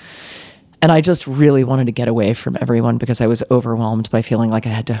 And I just really wanted to get away from everyone because I was overwhelmed by feeling like I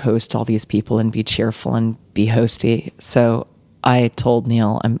had to host all these people and be cheerful and be hosty. So I told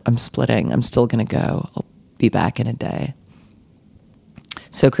Neil, I'm splitting. I'm still going to go. I'll be back in a day.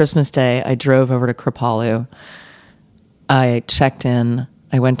 So Christmas Day, I drove over to Kripalu. I checked in.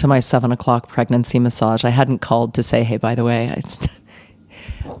 I went to my 7:00 pregnancy massage. I hadn't called to say, hey, by the way,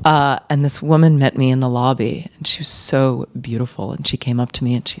 and this woman met me in the lobby, and she was so beautiful. And she came up to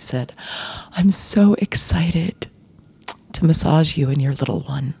me and she said, I'm so excited to massage you and your little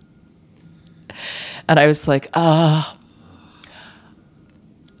one. And I was like,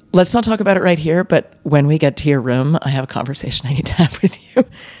 let's not talk about it right here, but when we get to your room, I have a conversation I need to have with you.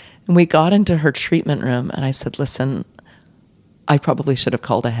 And we got into her treatment room, and I said, listen, I probably should have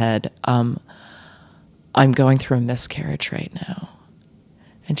called ahead. I'm going through a miscarriage right now.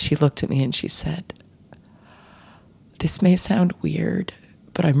 And she looked at me and she said, this may sound weird,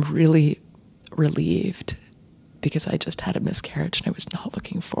 but I'm really relieved because I just had a miscarriage and I was not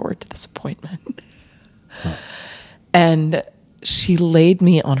looking forward to this appointment. Huh. And she laid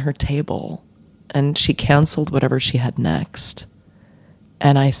me on her table and she canceled whatever she had next.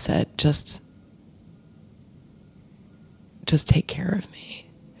 And I said, just take care of me.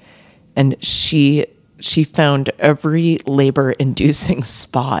 And she found every labor-inducing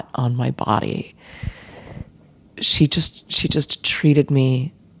spot on my body. She just treated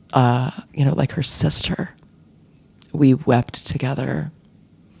me, like her sister. We wept together.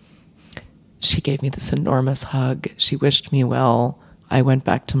 She gave me this enormous hug. She wished me well. I went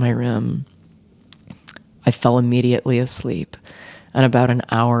back to my room. I fell immediately asleep. And about an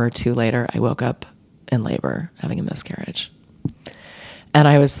hour or 2 later, I woke up in labor, having a miscarriage. And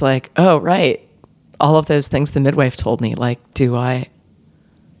I was like, oh, right. All of those things the midwife told me, like,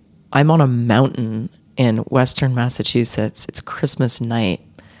 I'm on a mountain in Western Massachusetts. It's Christmas night.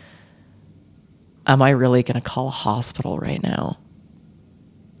 am I really going to call a hospital right now?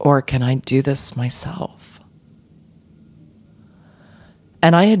 Or can I do this myself?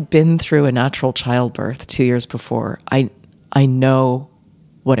 And I had been through a natural childbirth 2 years before. I know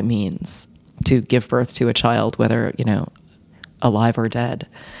what it means to give birth to a child, whether, alive or dead.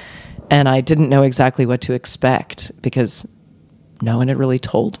 And I didn't know exactly what to expect because no one had really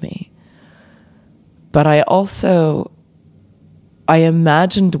told me. But I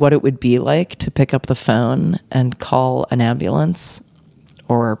imagined what it would be like to pick up the phone and call an ambulance.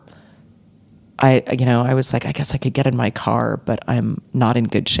 Or I was like, I guess I could get in my car, but I'm not in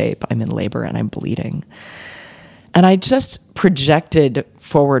good shape. I'm in labor and I'm bleeding. And I just projected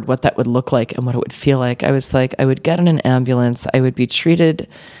forward what that would look like and what it would feel like. I was like, I would get in an ambulance. I would be treated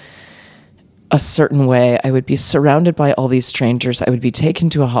a certain way. I would be surrounded by all these strangers. I would be taken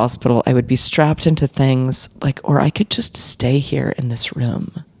to a hospital. I would be strapped into things or I could just stay here in this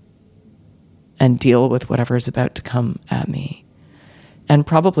room and deal with whatever is about to come at me and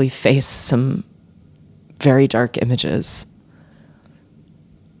probably face some very dark images.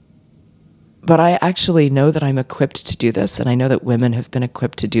 But I actually know that I'm equipped to do this, and I know that women have been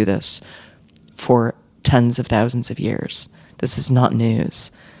equipped to do this for tens of thousands of years. This is not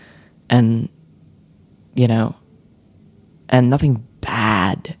news. And, and nothing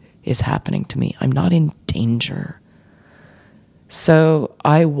bad is happening to me. I'm not in danger. So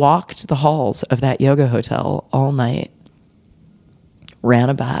I walked the halls of that yoga hotel all night, ran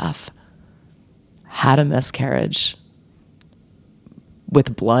a bath, had a miscarriage,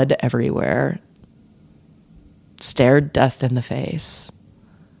 with blood everywhere, stared death in the face,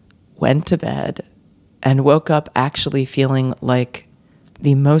 went to bed, and woke up actually feeling like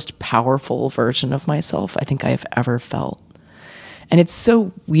the most powerful version of myself I think I have ever felt. And it's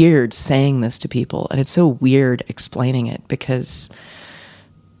so weird saying this to people, and it's so weird explaining it, because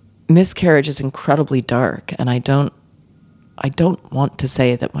miscarriage is incredibly dark, and I don't want to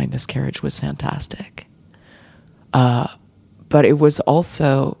say that my miscarriage was fantastic. But it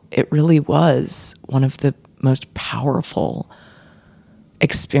really was one of the most powerful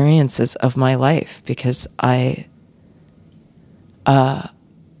experiences of my life because I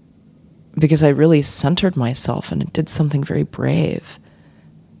really centered myself and it did something very brave.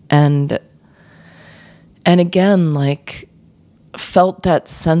 And again, felt that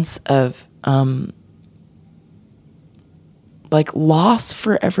sense of, loss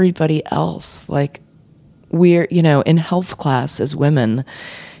for everybody else. We're, in health class as women,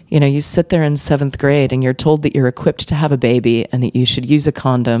 you sit there in 7th grade and you're told that you're equipped to have a baby and that you should use a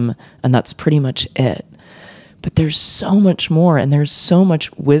condom, and that's pretty much it. But there's so much more, and there's so much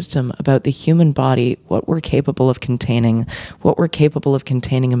wisdom about the human body, what we're capable of containing, what we're capable of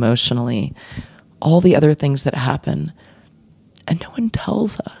containing emotionally, all the other things that happen. And no one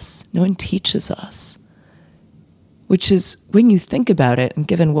tells us, no one teaches us, which is, when you think about it, and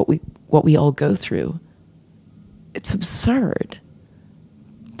given what we all go through, it's absurd.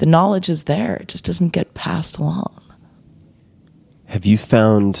 The knowledge is there. It just doesn't get passed along. Have you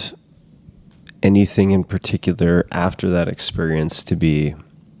found anything in particular after that experience to be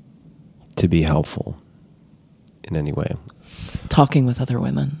helpful in any way? Talking with other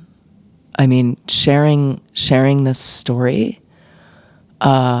women. I mean, sharing this story.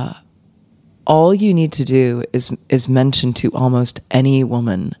 All you need to do is mention to almost any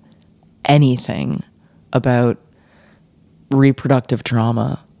woman anything about reproductive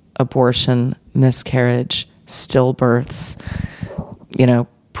trauma, abortion, miscarriage, stillbirths,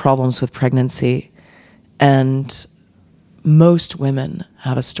 problems with pregnancy. And most women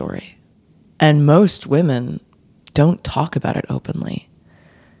have a story. And most women don't talk about it openly.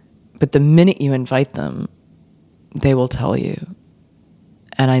 But the minute you invite them, they will tell you.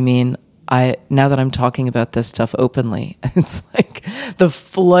 And I mean, now that I'm talking about this stuff openly, it's like the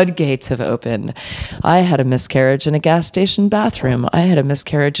floodgates have opened. I had a miscarriage in a gas station bathroom. I had a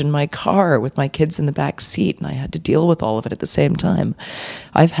miscarriage in my car with my kids in the back seat, and I had to deal with all of it at the same time.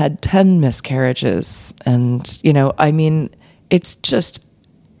 I've had 10 miscarriages, and, it's just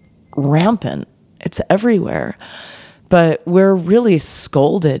rampant. It's everywhere. But we're really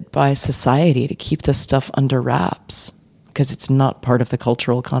scolded by society to keep this stuff under wraps, because it's not part of the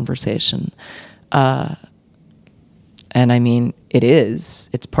cultural conversation. And I mean, it is.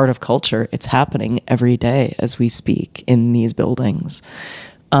 It's part of culture. It's happening every day as we speak in these buildings.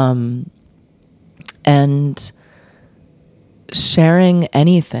 And sharing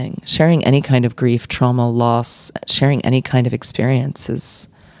anything, sharing any kind of grief, trauma, loss, sharing any kind of experience is,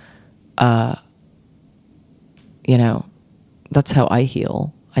 that's how I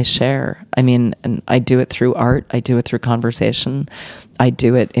heal. I share. I mean, and I do it through art. I do it through conversation. I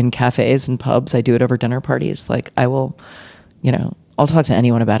do it in cafes and pubs. I do it over dinner parties. Like I will, I'll talk to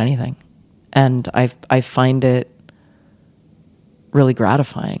anyone about anything. And I find it really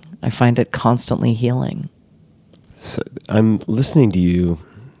gratifying. I find it constantly healing. So I'm listening to you.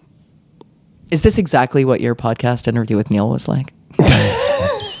 Is this exactly what your podcast interview with Neil was like?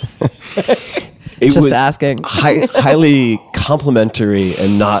 It Just was asking. highly complimentary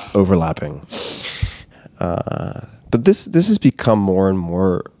and not overlapping. But this has become more and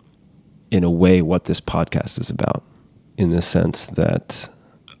more, in a way, what this podcast is about, in the sense that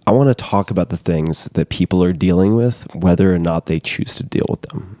I want to talk about the things that people are dealing with, whether or not they choose to deal with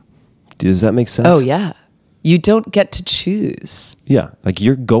them. Does that make sense? Oh, yeah. You don't get to choose. Yeah. Like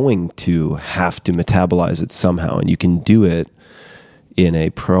you're going to have to metabolize it somehow, and you can do it in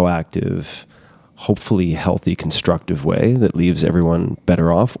a proactive, hopefully healthy, constructive way that leaves everyone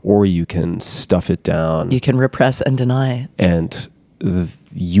better off, or you can stuff it down. You can repress and deny. And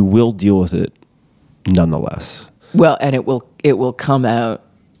you will deal with it nonetheless. Well, and it will come out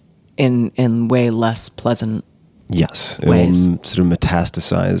in way less pleasant Yes. It ways. will sort of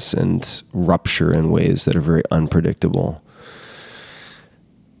metastasize and rupture in ways that are very unpredictable.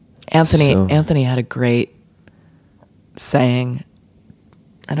 Anthony had a great saying.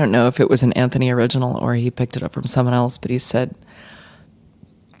 I don't know if it was an Anthony original or he picked it up from someone else, but he said,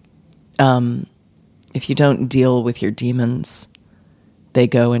 if you don't deal with your demons, they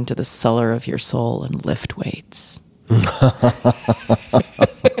go into the cellar of your soul and lift weights.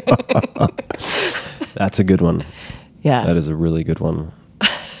 That's a good one. Yeah. That is a really good one.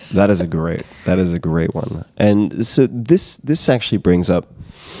 That is a great one. And so this actually brings up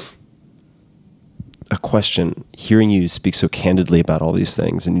a question, hearing you speak so candidly about all these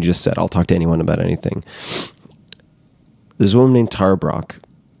things, and you just said, I'll talk to anyone about anything. There's a woman named Tara Brach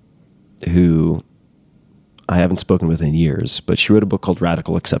who I haven't spoken with in years, but she wrote a book called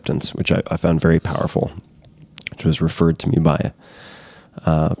Radical Acceptance, which I found very powerful, which was referred to me by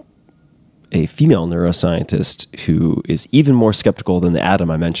a female neuroscientist who is even more skeptical than the Adam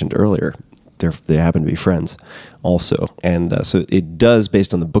I mentioned earlier. They happen to be friends also. And so it does,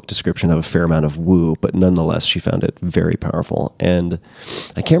 based on the book description, have a fair amount of woo, but nonetheless, she found it very powerful. And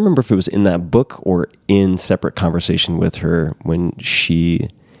I can't remember if it was in that book or in separate conversation with her when she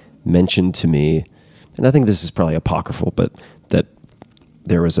mentioned to me, and I think this is probably apocryphal, but that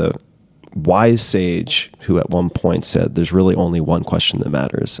there was a wise sage who at one point said, there's really only one question that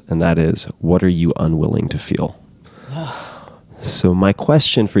matters, and that is, what are you unwilling to feel? So my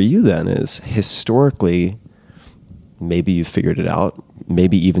question for you then is, historically, maybe you figured it out,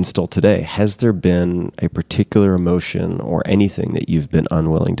 maybe even still today, has there been a particular emotion or anything that you've been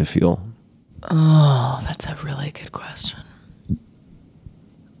unwilling to feel? Oh, that's a really good question.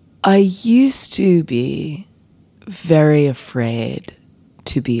 I used to be very afraid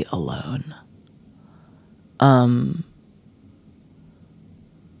to be alone.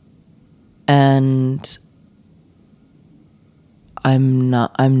 And I'm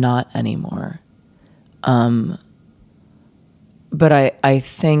not anymore. But I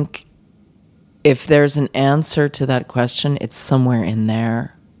think if there's an answer to that question, it's somewhere in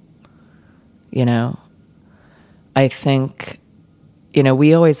there. I think,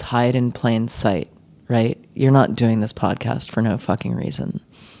 we always hide in plain sight, right? You're not doing this podcast for no fucking reason.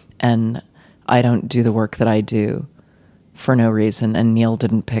 And I don't do the work that I do for no reason. And Neil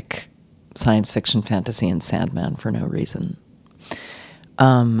didn't pick science fiction, fantasy, and Sandman for no reason.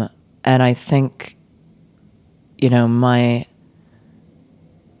 And I think, the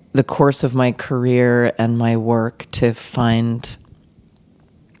course of my career and my work to find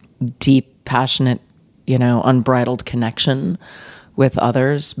deep, passionate, unbridled connection with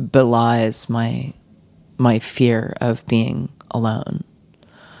others belies my fear of being alone.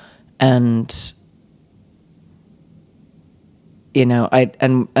 And in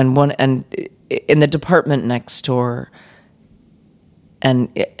the department next door,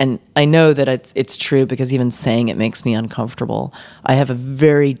 and I know that it's true because even saying it makes me uncomfortable. I have a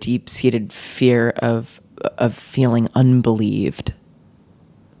very deep-seated fear of feeling unbelieved.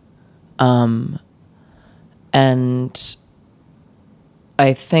 And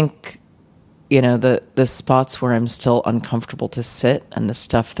I think, the spots where I'm still uncomfortable to sit and the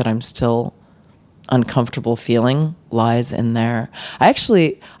stuff that I'm still uncomfortable feeling lies in there. I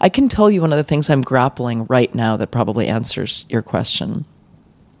can tell you one of the things I'm grappling right now that probably answers your question.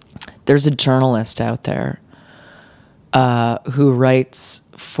 There's a journalist out there who writes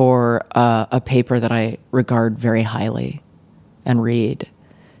for a paper that I regard very highly and read,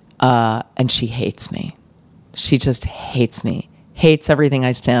 and she hates me. She just hates me hates everything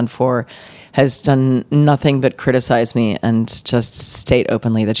I stand for, has done nothing but criticize me and just state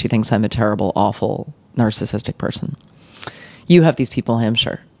openly that she thinks I'm a terrible, awful, narcissistic person. You have these people, I'm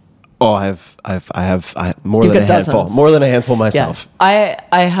sure. Oh, I have more You've than a got handful. dozens. More than a handful myself. Yeah,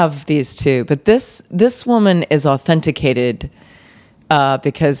 I have these too, but this woman is authenticated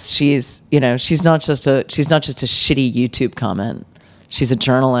because she's not just a shitty YouTube comment. She's a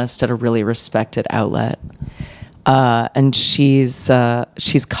journalist at a really respected outlet, and she's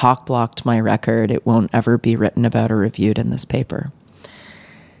cock-blocked my record. It won't ever be written about or reviewed in this paper,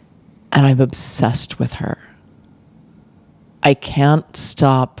 and I'm obsessed with her. I can't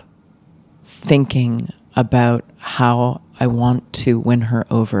stop thinking about how I want to win her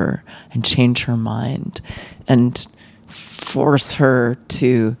over and change her mind and force her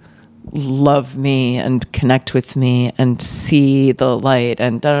to love me and connect with me and see the light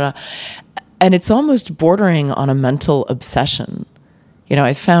and da, da, da. And it's almost bordering on a mental obsession. You know,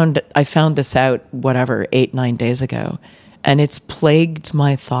 I found this out 8-9 days ago, and it's plagued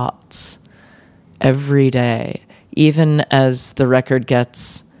my thoughts every day, even as the record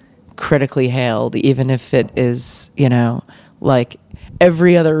gets critically hailed, even if it is, like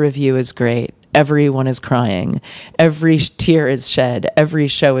every other review is great, everyone is crying, every tear is shed, every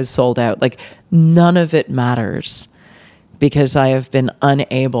show is sold out. Like none of it matters because I have been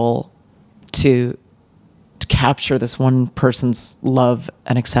unable to capture this one person's love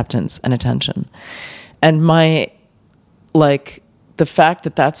and acceptance and attention. And the fact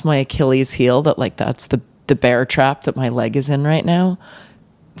that that's my Achilles heel, that like that's the bear trap that my leg is in right now,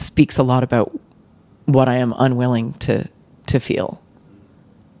 speaks a lot about what I am unwilling to feel.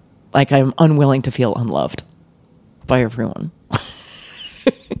 Like I'm unwilling to feel unloved by everyone.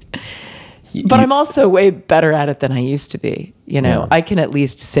 But I'm also way better at it than I used to be. Yeah. I can at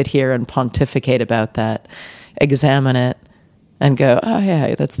least sit here and pontificate about that, examine it, and go, oh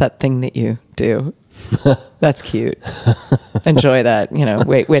yeah, that's that thing that you do. That's cute. Enjoy that.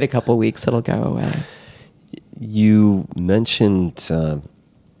 Wait a couple weeks, it'll go away. You mentioned,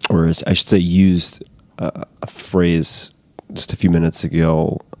 or I should say used a phrase just a few minutes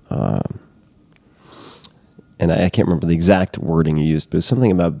ago, and I can't remember the exact wording you used, but it's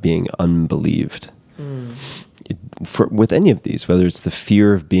something about being unbelieved. With any of these, whether it's the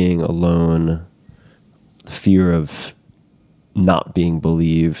fear of being alone, the fear of not being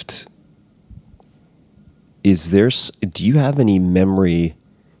believed, do you have any memory?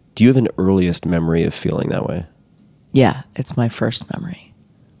 Do you have an earliest memory of feeling that way? Yeah, it's my first memory.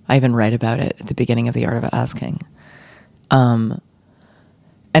 I even write about it at the beginning of The Art of Asking.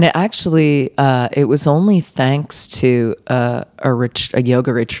 And it actually, it was only thanks to a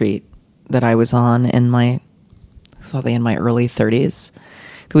yoga retreat that I was on probably in my early 30s.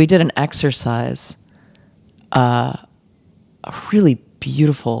 We did an exercise, a really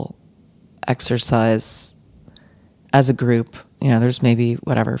beautiful exercise as a group. There's maybe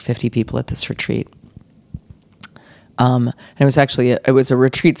 50 people at this retreat. And it was a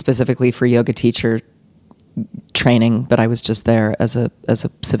retreat specifically for yoga teacher training, but I was just there as a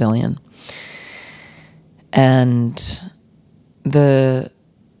civilian. And the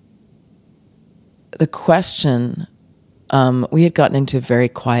question, we had gotten into a very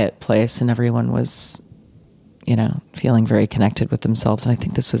quiet place and everyone was, feeling very connected with themselves. And I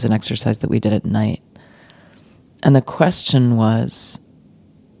think this was an exercise that we did at night. And the question was,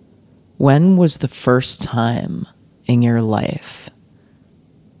 when was the first time in your life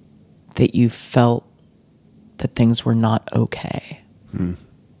that you felt that things were not okay?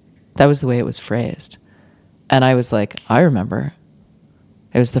 That was the way it was phrased. And I was like, I remember.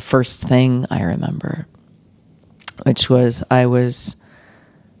 It was the first thing I remember, which was I was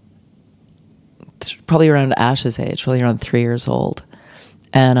probably around Ash's age, probably around 3 years old.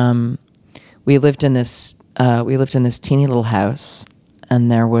 And we lived in this teeny little house,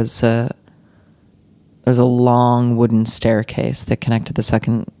 and there was a long wooden staircase that connected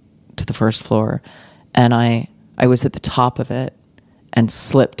to the first floor, and I was at the top of it and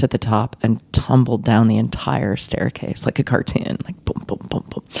slipped at the top and tumbled down the entire staircase like a cartoon, like boom, boom, boom,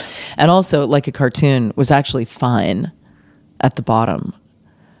 boom. And also, like a cartoon, was actually fine at the bottom,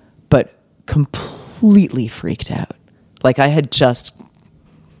 but completely freaked out. Like I had just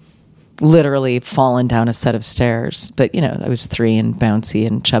literally fallen down a set of stairs, but I was 3 and bouncy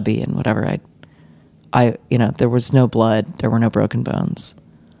and chubby and whatever. There was no blood, there were no broken bones,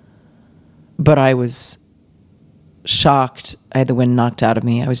 but I was shocked. I had the wind knocked out of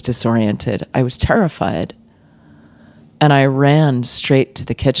me. I was disoriented. I was terrified, and I ran straight to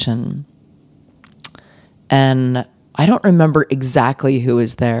the kitchen. And I don't remember exactly who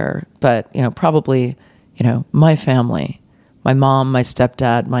was there, but probably my family, My mom, my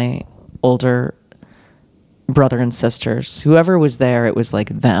stepdad, my older brother and sisters, whoever was there, it was like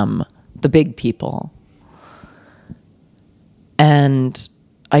them, the big people. And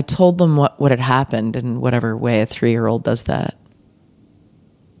I told them what had happened in whatever way a 3-year-old does that.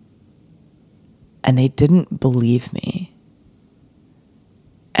 And they didn't believe me.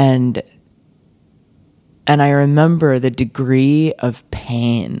 And I remember the degree of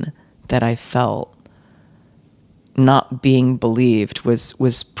pain that I felt not being believed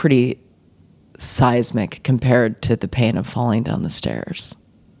was pretty seismic compared to the pain of falling down the stairs.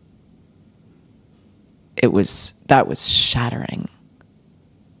 That was shattering.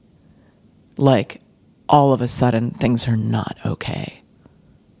 Like, all of a sudden, things are not okay.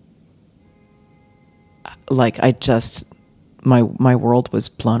 Like, my world was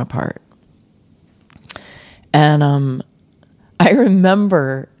blown apart. And I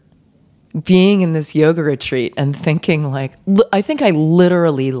remember being in this yoga retreat and thinking, like, I think I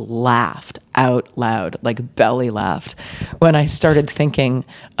literally laughed out loud, like belly laughed, when I started thinking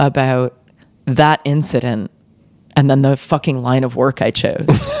about that incident and then the fucking line of work I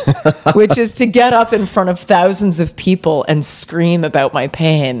chose, which is to get up in front of thousands of people and scream about my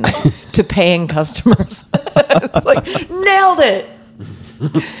pain to paying customers. It's like, nailed it.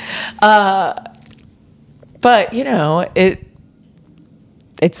 But, you know,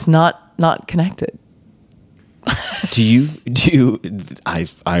 it's not connected. Do you,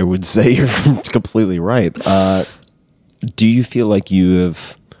 I would say you're completely right. Do you feel like you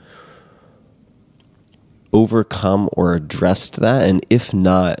have overcome or addressed that? And if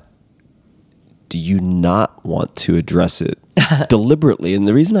not, do you not want to address it deliberately? And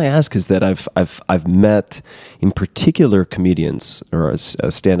the reason I ask is that I've met in particular comedians or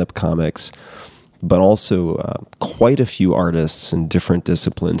stand-up comics, but also quite a few artists in different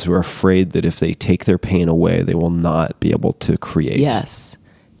disciplines who are afraid that if they take their pain away, they will not be able to create. Yes,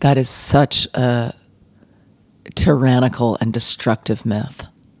 that is such a tyrannical and destructive myth.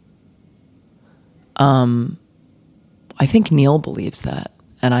 I think Neil believes that,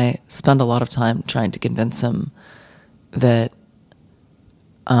 and I spend a lot of time trying to convince him that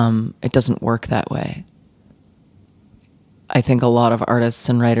it doesn't work that way. I think a lot of artists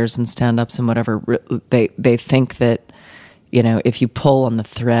and writers and stand-ups and whatever, they think that, you know, if you pull on the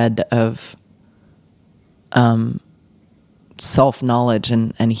thread of self-knowledge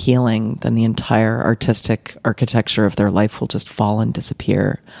and healing, then the entire artistic architecture of their life will just fall and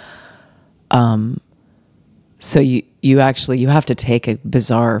disappear. So you have to take a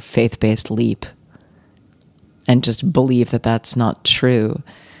bizarre faith-based leap and just believe that that's not true.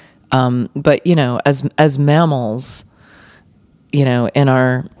 But, you know, as mammals, you know, in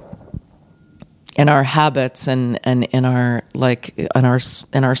our habits and in our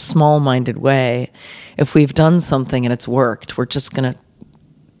small-minded way, if we've done something and it's worked, we're just going to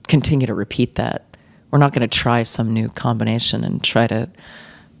continue to repeat that. We're not going to try some new combination and try to,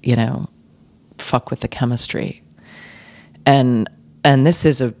 you know, fuck with the chemistry. And this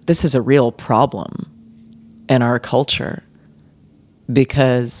is a real problem in our culture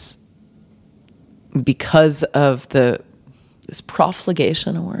because of is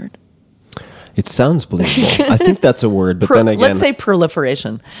profligation a word? It sounds believable. I think that's a word, but then again, let's say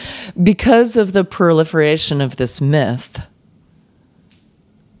proliferation. Because of the proliferation of this myth,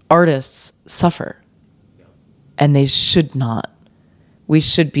 artists suffer, and they should not. We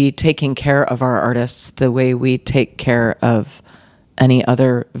should be taking care of our artists the way we take care of any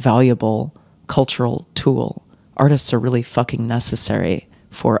other valuable cultural tool. Artists are really fucking necessary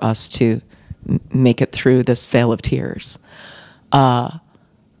for us to make it through this vale of tears.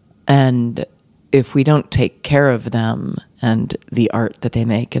 And if we don't take care of them and the art that they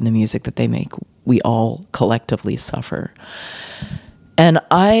make and the music that they make, we all collectively suffer. And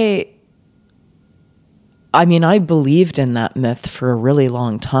I believed in that myth for a really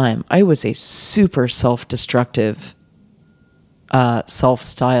long time. I was a super self-destructive,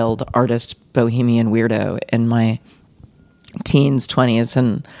 self-styled artist, bohemian weirdo in my teens, 20s,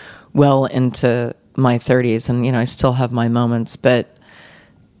 and well into my 30s. And, you know, I still have my moments, but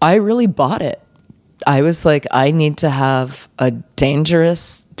I really bought it. I was like, I need to have a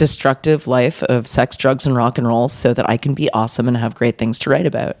dangerous, destructive life of sex, drugs, and rock and roll so that I can be awesome and have great things to write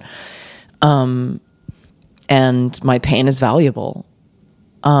about. And my pain is valuable.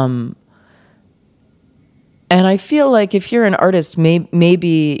 And I feel like if you're an artist,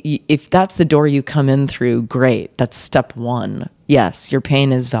 maybe if that's the door you come in through, great. That's step one. Yes, your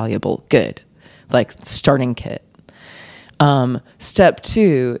pain is valuable. Good. Like starting kit. Step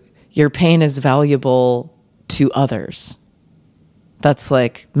two, your pain is valuable to others. That's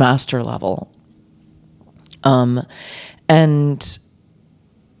like master level. And And,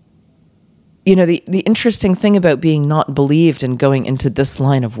 you know, the interesting thing about being not believed and going into this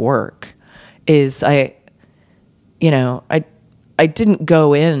line of work is I didn't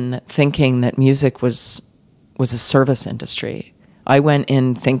go in thinking that music was a service industry. I went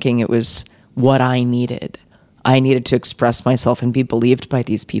in thinking it was what I needed. I needed to express myself and be believed by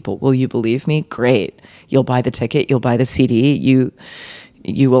these people. Will you believe me? Great. You'll buy the ticket. You'll buy the CD.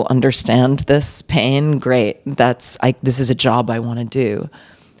 You will understand this pain. Great. This is a job I want to do.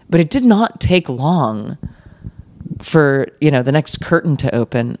 But it did not take long for, the next curtain to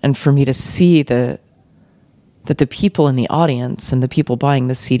open and for me to see that the people in the audience and the people buying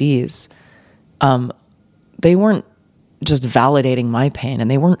the CDs, they weren't just validating my pain, and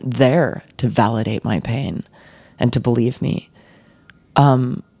they weren't there to validate my pain and to believe me.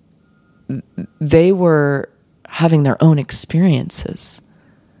 They were having their own experiences.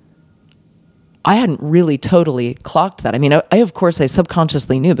 I hadn't really totally clocked that. I mean, I of course, I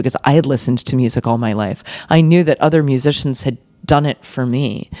subconsciously knew because I had listened to music all my life. I knew that other musicians had done it for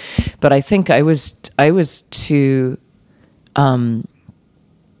me, but I think I was too, I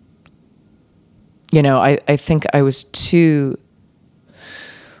think I was too,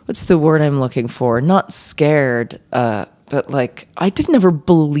 what's the word I'm looking for? Not scared, but like, I didn't ever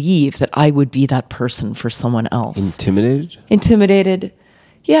believe that I would be that person for someone else. Intimidated.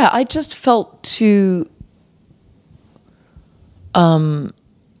 Yeah, I just felt too, I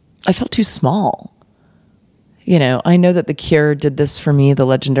felt too small. I know that The Cure did this for me. The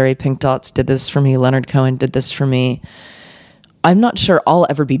legendary Pink Dots did this for me. Leonard Cohen did this for me. I'm not sure I'll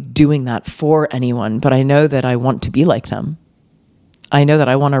ever be doing that for anyone, but I know that I want to be like them. I know that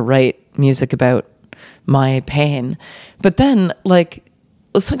I want to write music about my pain. But then, like,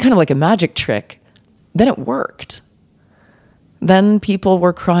 it's kind of like a magic trick. Then it worked. Then people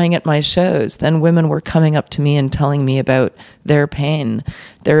were crying at my shows. Then women were coming up to me and telling me about their pain,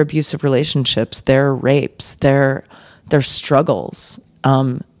 their abusive relationships, their rapes, their struggles,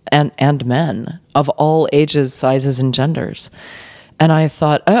 and men of all ages, sizes, and genders. And I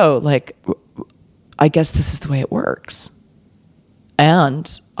thought, I guess this is the way it works.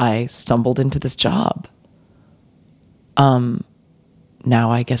 And I stumbled into this job.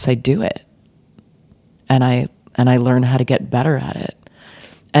 Now I guess I do it. And I learn how to get better at it.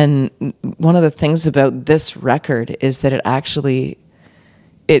 And one of the things about this record is that it actually,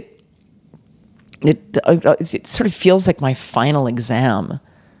 it sort of feels like my final exam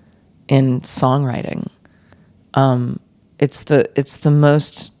in songwriting. It's the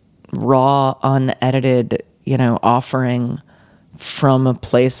most raw, unedited, offering from a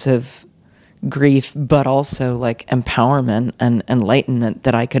place of grief, but also like empowerment and enlightenment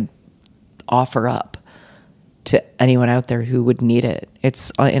that I could offer up to anyone out there who would need it.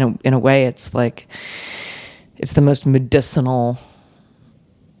 It's in a way, it's like, it's the most medicinal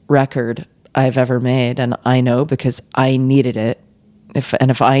record I've ever made. And I know because I needed it.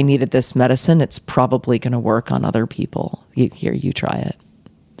 If I needed this medicine, it's probably going to work on other people. You try it.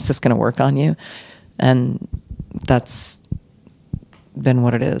 Is this going to work on you? And that's been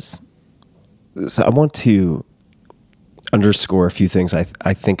what it is. So I want to underscore a few things I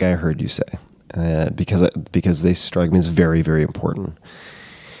think I heard you say. Because they strike me as very, very important,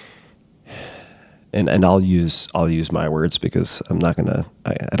 and I'll use my words because I'm not gonna.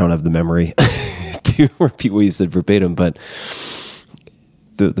 I don't have the memory to repeat what you said verbatim. But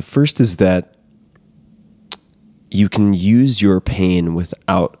the first is that you can use your pain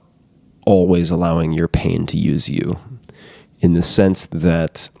without always allowing your pain to use you, in the sense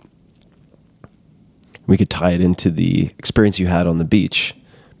that we could tie it into the experience you had on the beach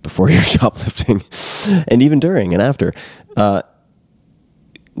before your shoplifting, and even during and after,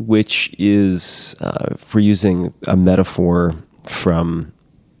 which is, if we're using a metaphor from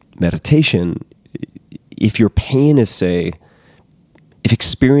meditation, if your pain is, if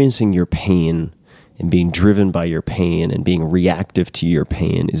experiencing your pain and being driven by your pain and being reactive to your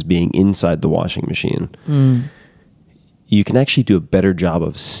pain is being inside the washing machine, you can actually do a better job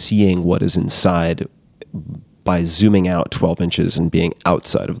of seeing what is inside by zooming out 12 inches and being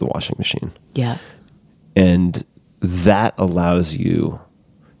outside of the washing machine. Yeah. And that allows you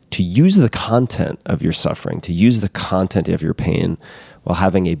to use the content of your suffering, to use the content of your pain while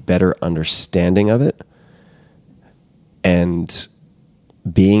having a better understanding of it and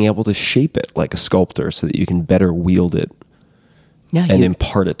being able to shape it like a sculptor so that you can better wield it and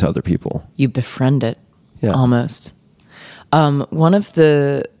impart it to other people. You befriend it, almost. One of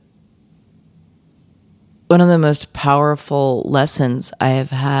the most powerful lessons I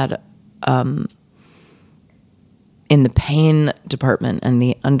have had in the pain department and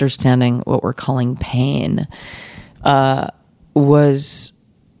the understanding what we're calling pain was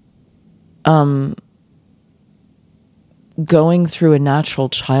going through a natural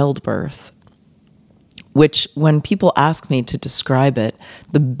childbirth, which when people ask me to describe it,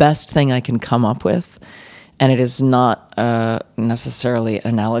 the best thing I can come up with, and it is not necessarily an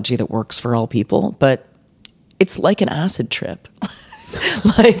analogy that works for all people, but it's like an acid trip.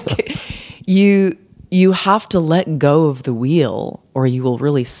 Like you have to let go of the wheel or you will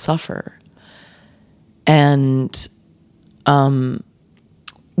really suffer. And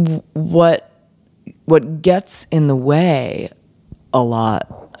what gets in the way a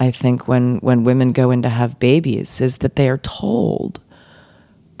lot, I think, when women go in to have babies is that they are told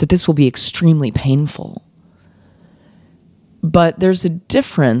that this will be extremely painful. But there's a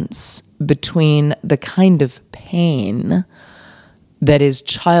difference between the kind of pain that is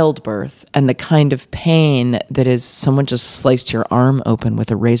childbirth and the kind of pain that is someone just sliced your arm open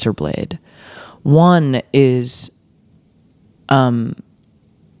with a razor blade. One is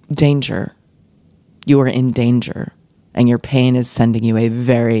danger. You are in danger, and your pain is sending you a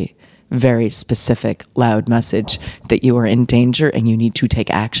very, very specific, loud message that you are in danger and you need to take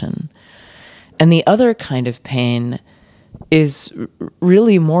action. And the other kind of pain is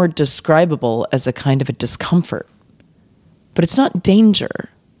really more describable as a kind of a discomfort, but it's not danger.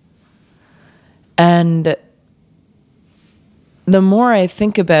 And the more I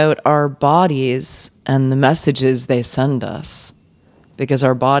think about our bodies and the messages they send us, because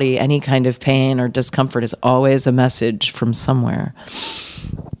our body, any kind of pain or discomfort is always a message from somewhere.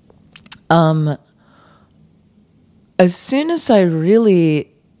 As soon as I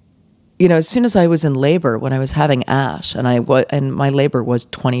really, as soon as I was in labor, when I was having Ash, and my labor was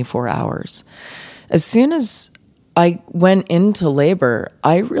 24 hours, as soon as I went into labor,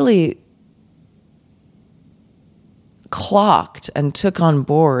 I really clocked and took on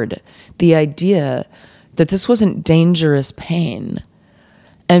board the idea that this wasn't dangerous pain.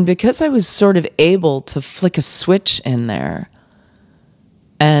 And because I was sort of able to flick a switch in there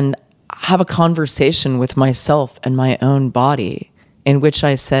and have a conversation with myself and my own body in which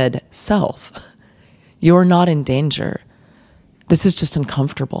I said, self, you're not in danger. This is just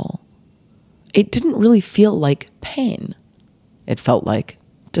uncomfortable. It didn't really feel like pain. It felt like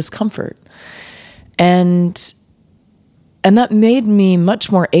discomfort. And that made me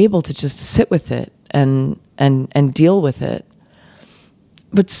much more able to just sit with it and deal with it.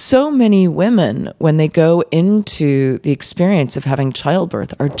 But so many women, when they go into the experience of having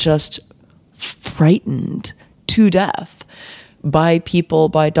childbirth, are just frightened to death by people,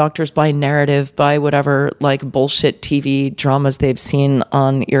 by doctors, by narrative, by whatever like bullshit TV dramas they've seen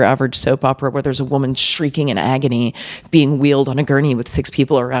on your average soap opera where there's a woman shrieking in agony, being wheeled on a gurney with 6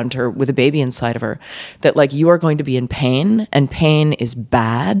 people around her with a baby inside of her. That like you are going to be in pain, and pain is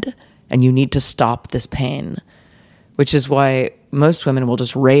bad, and you need to stop this pain. Which is why most women will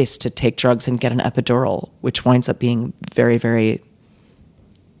just race to take drugs and get an epidural, which winds up being very, very,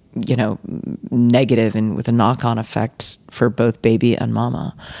 negative and with a knock-on effect for both baby and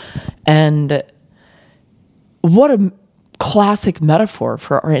mama. And what a classic metaphor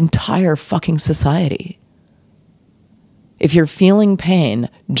for our entire fucking society. If you're feeling pain,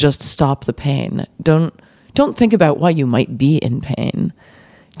 just stop the pain. Don't think about why you might be in pain.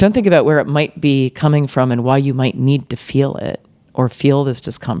 Don't think about where it might be coming from and why you might need to feel it or feel this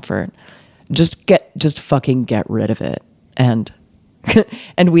discomfort. Just fucking get rid of it. And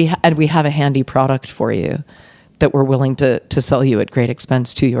we have a handy product for you that we're willing to sell you at great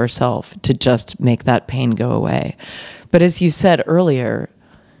expense to yourself to just make that pain go away. But as you said earlier,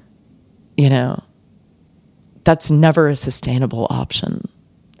 that's never a sustainable option,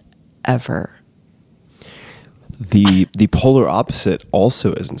 ever. The polar opposite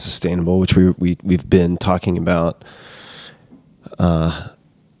also isn't sustainable, which we've been talking about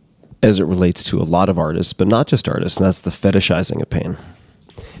as it relates to a lot of artists, but not just artists, and that's the fetishizing of pain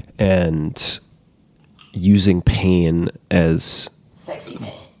and using pain as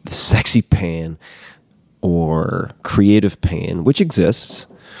sexy pain or creative pain, which exists,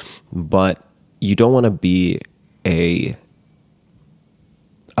 but you don't want to be a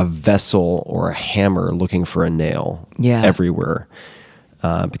vessel or a hammer looking for a nail everywhere,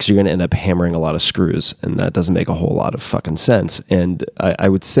 because you're going to end up hammering a lot of screws, and that doesn't make a whole lot of fucking sense. And I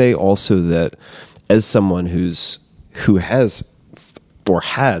would say also that as someone who has or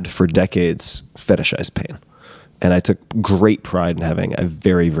had for decades fetishized pain, and I took great pride in having a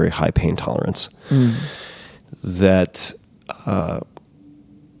very, very high pain tolerance, that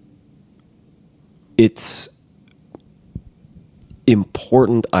it's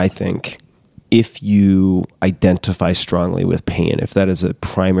important, I think, if you identify strongly with pain, if that is a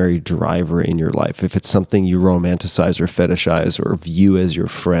primary driver in your life, if it's something you romanticize or fetishize or view as your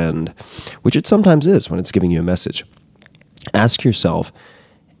friend, which it sometimes is when it's giving you a message, ask yourself,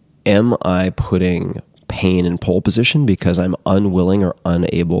 am I putting pain in pole position because I'm unwilling or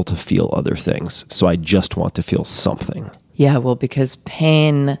unable to feel other things? So I just want to feel something. Yeah, well, because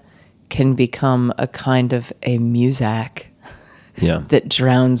pain can become a kind of a muzak that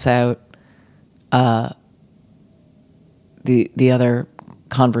drowns out the other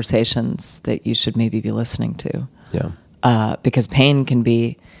conversations that you should maybe be listening to. Yeah. Because pain can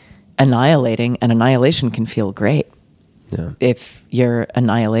be annihilating, and annihilation can feel great. Yeah. If you're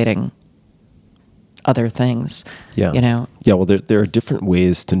annihilating other things. Yeah. You know? Yeah, well, there are different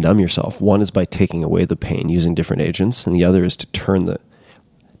ways to numb yourself. One is by taking away the pain using different agents, and the other is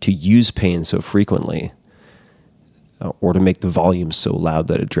to use pain so frequently or to make the volume so loud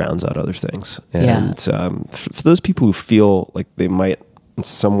that it drowns out other things. And for those people who feel like they might in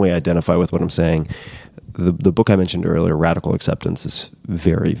some way identify with what I'm saying, the book I mentioned earlier, Radical Acceptance, is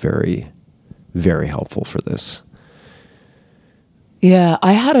very, very, very helpful for this. Yeah,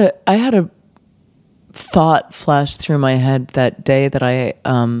 I had a thought flash through my head that day that I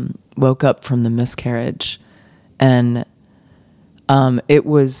woke up from the miscarriage, and it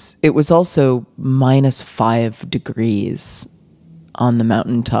was also -5 degrees on the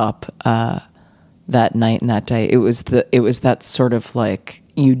mountaintop that night and that day. It was that sort of like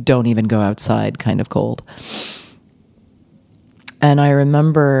you don't even go outside kind of cold. And I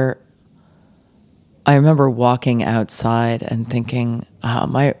remember walking outside and thinking,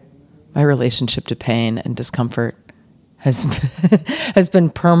 my relationship to pain and discomfort has been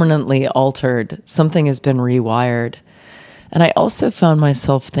permanently altered. Something has been rewired. And I also found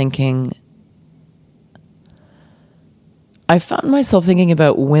myself thinking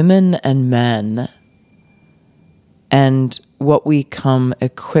about women and men and what we come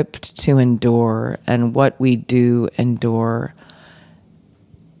equipped to endure and what we do endure.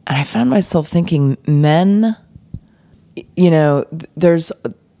 And I found myself thinking, men, you know, there's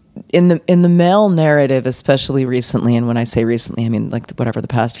in the male narrative, especially recently, and when I say recently, I mean like whatever the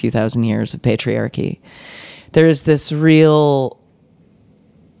past few thousand years of patriarchy, there's this real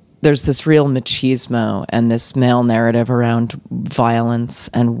machismo and this male narrative around violence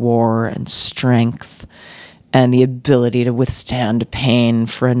and war and strength and the ability to withstand pain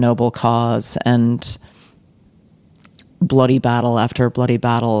for a noble cause and bloody battle after bloody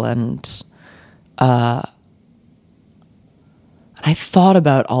battle. And I thought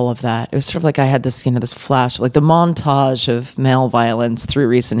about all of that. It was sort of like I had this, this flash, like the montage of male violence through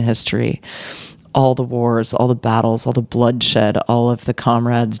recent history. All the wars, all the battles, all the bloodshed, all of the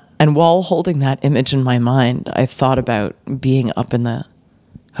comrades. And while holding that image in my mind, I thought about being up in the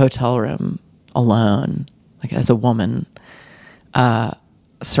hotel room alone, like as a woman,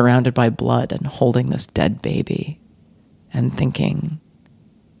 surrounded by blood and holding this dead baby and thinking,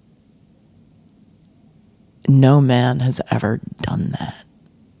 no man has ever done that,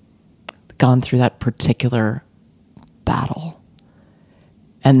 gone through that particular battle.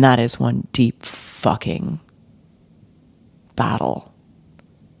 And that is one deep fucking battle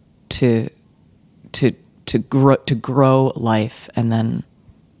to grow life and then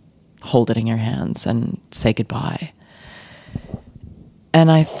hold it in your hands and say goodbye.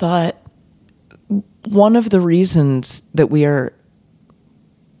 And I thought one of the reasons that we are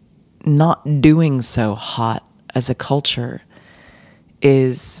not doing so hot as a culture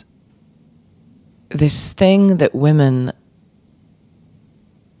is this thing that women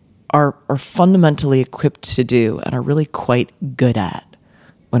are fundamentally equipped to do and are really quite good at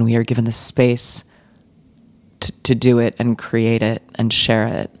when we are given the space to do it and create it and share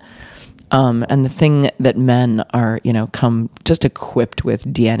it. And the thing that men are, come just equipped with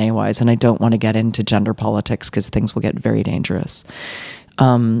DNA-wise, and I don't want to get into gender politics because things will get very dangerous.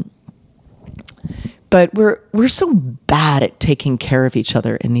 But we're so bad at taking care of each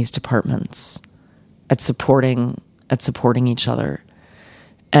other in these departments, at supporting each other.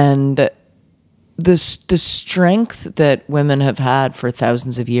 And the strength that women have had for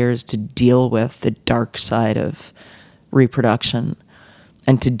thousands of years to deal with the dark side of reproduction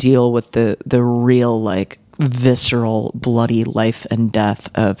and to deal with the real, like, visceral, bloody life and death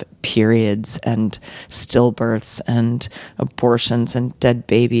of periods and stillbirths and abortions and dead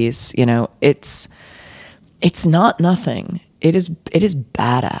babies, it's not nothing. It is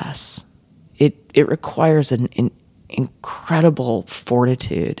badass. It requires an incredible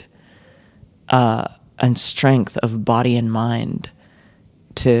fortitude and strength of body and mind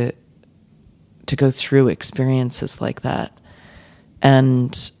to go through experiences like that.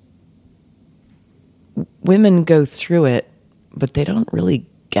 And women go through it, but they don't really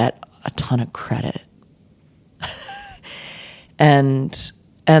get a ton of credit. and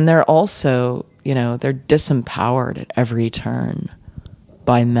they're also, they're disempowered at every turn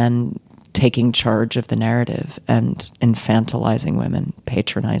by men taking charge of the narrative and infantilizing women,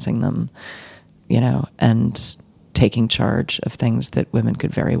 patronizing them, and taking charge of things that women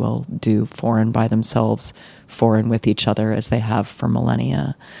could very well do foreign by themselves, foreign with each other, as they have for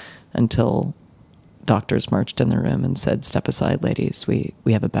millennia, until doctors marched in the room and said, "Step aside, ladies, we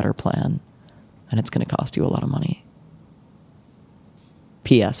have a better plan, and it's going to cost you a lot of money."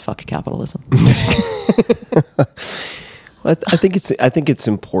 P.S. Fuck capitalism. I think it's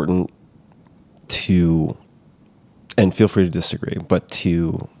important to, and feel free to disagree, but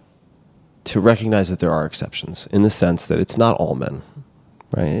to recognize that there are exceptions, in the sense that it's not all men,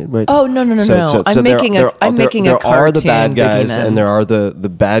 right? Oh, no. I'm making a cartoon. There are the bad guys and there are the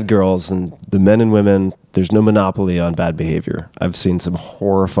bad girls, and the men and women. There's no monopoly on bad behavior. I've seen some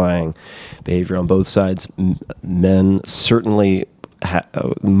horrifying behavior on both sides. Men certainly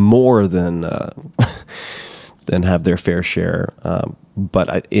more than have their fair share.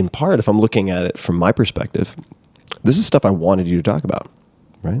 But in part, if I'm looking at it from my perspective, this is stuff I wanted you to talk about,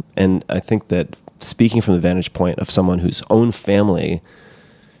 right? And I think that speaking from the vantage point of someone whose own family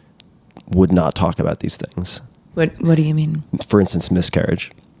would not talk about these things. What do you mean? For instance, miscarriage,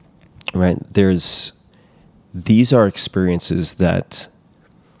 right? These are experiences that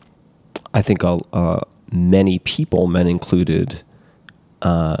I think many people, men included,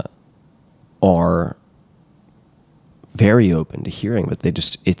 are very open to hearing, but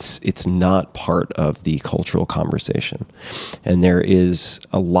it's not part of the cultural conversation. And there is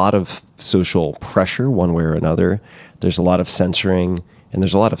a lot of social pressure one way or another. There's a lot of censoring, and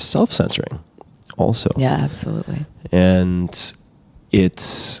there's a lot of self-censoring also. Yeah, absolutely. And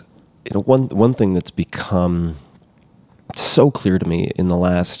it's one thing that's become so clear to me in the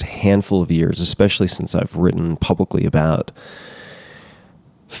last handful of years, especially since I've written publicly about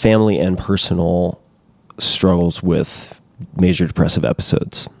family and personal struggles with major depressive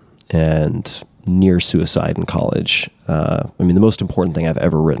episodes and near suicide in college. The most important thing I've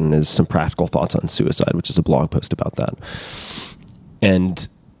ever written is some practical thoughts on suicide, which is a blog post about that. And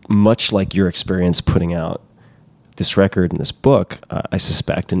much like your experience putting out this record and this book, I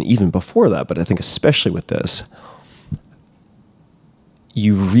suspect, and even before that, but I think especially with this,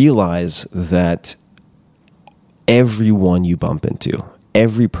 you realize that everyone you bump into,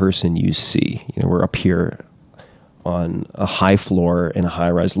 every person you see, we're up here on a high floor in a high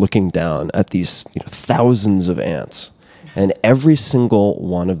rise looking down at these thousands of ants, and every single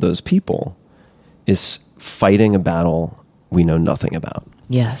one of those people is fighting a battle we know nothing about.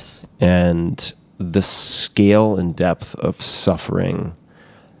 Yes. And the scale and depth of suffering,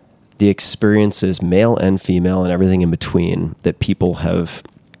 the experiences, male and female and everything in between, that people have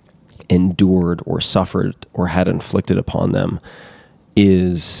endured or suffered or had inflicted upon them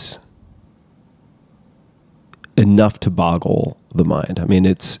is enough to boggle the mind. I mean,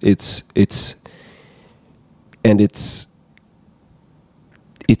 it's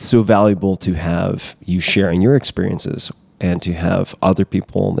so valuable to have you sharing your experiences, and to have other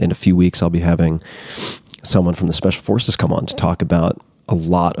people. In a few weeks, I'll be having someone from the Special Forces come on to talk about a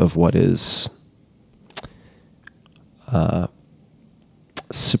lot of what is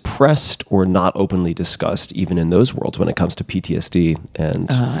suppressed or not openly discussed, even in those worlds, when it comes to PTSD and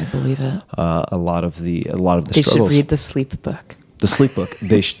I believe it. A lot of the they struggles. Should read the sleep book. The sleep book.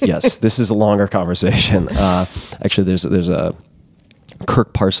 Yes, this is a longer conversation. Actually, there's a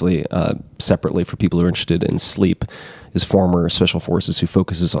Kirk Parsley, separately for people who are interested in sleep, is former Special Forces who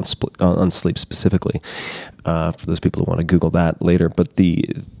focuses on sleep specifically. For those people who want to Google that later, but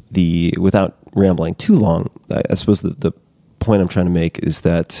the without rambling too long, I suppose the point I'm trying to make is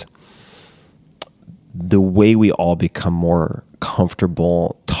that the way we all become more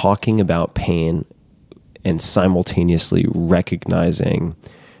comfortable talking about pain and simultaneously recognizing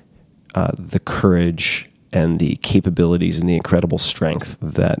the courage and the capabilities and the incredible strength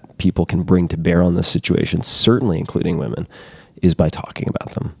that people can bring to bear on this situation, certainly including women, is by talking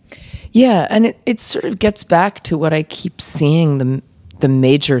about them. Yeah, and it sort of gets back to what I keep seeing, the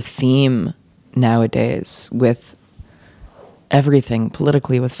major theme nowadays with everything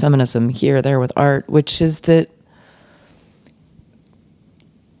politically, with feminism, here, there, with art, which is that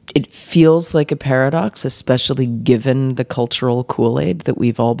it feels like a paradox, especially given the cultural Kool-Aid that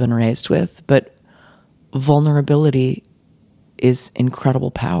we've all been raised with, but vulnerability is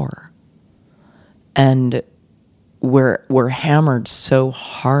incredible power. And we're hammered so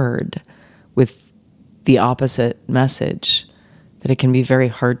hard with the opposite message that it can be very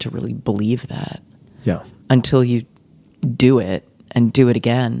hard to really believe that. Yeah. until you do it and do it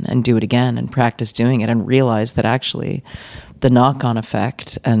again and do it again and practice doing it and realize that actually the knock-on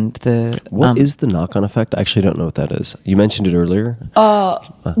effect and the... What is the knock-on effect? I actually don't know what that is. You mentioned it earlier.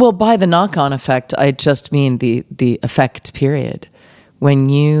 Well, by the knock-on effect, I just mean the effect period. When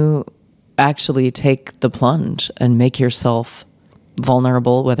you actually take the plunge and make yourself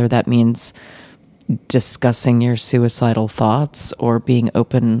vulnerable, whether that means discussing your suicidal thoughts or being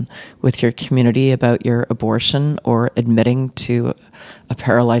open with your community about your abortion or admitting to a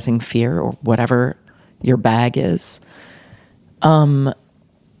paralyzing fear or whatever your bag is, the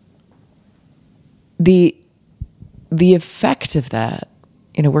effect of that,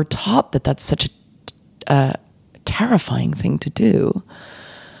 we're taught that that's such a terrifying thing to do.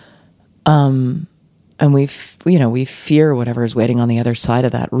 And we fear whatever is waiting on the other side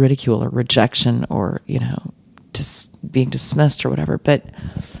of that, ridicule or rejection or, just being dismissed or whatever. But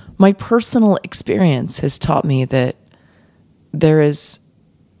my personal experience has taught me that there's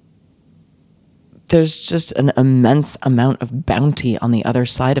just an immense amount of bounty on the other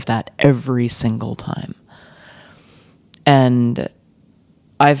side of that every single time. And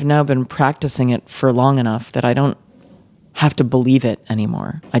I've now been practicing it for long enough that I don't have to believe it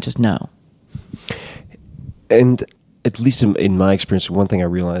anymore. I just know. And at least in my experience, one thing I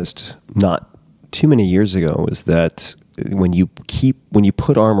realized not too many years ago was that when you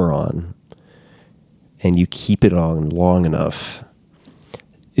put armor on and you keep it on long enough,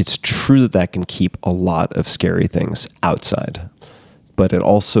 it's true that can keep a lot of scary things outside, but it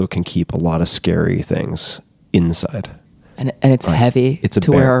also can keep a lot of scary things inside. And it's heavy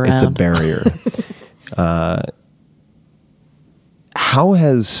to wear around. It's a barrier. How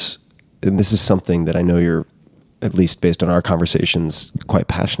has, and this is something that I know you're, at least based on our conversations, quite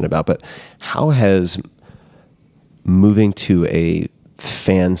passionate about, but how has moving to a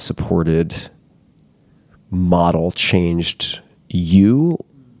fan-supported model changed you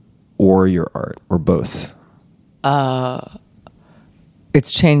or your art, or both?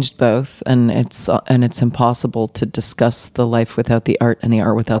 It's changed both, and it's impossible to discuss the life without the art and the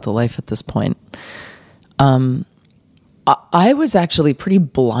art without the life at this point. I was actually pretty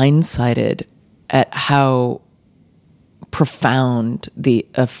blindsided at how profound the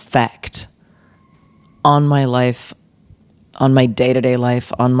effect on my life, on my day-to-day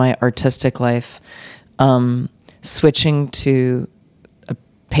life, on my artistic life, switching to a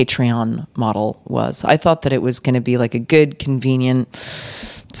Patreon model was. I thought that it was going to be like a good, convenient,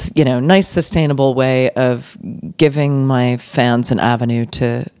 nice, sustainable way of giving my fans an avenue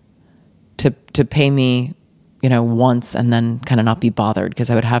to pay me, once and then kind of not be bothered,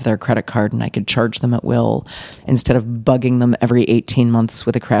 because I would have their credit card and I could charge them at will instead of bugging them every 18 months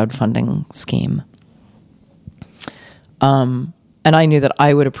with a crowdfunding scheme. And I knew that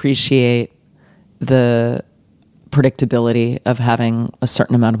I would appreciate the predictability of having a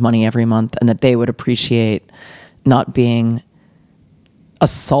certain amount of money every month, and that they would appreciate not being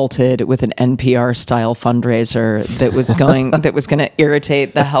assaulted with an NPR style fundraiser that was going to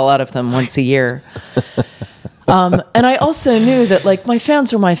irritate the hell out of them once a year. And I also knew that, like, my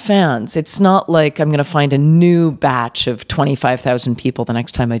fans are my fans. It's not like I'm going to find a new batch of 25,000 people the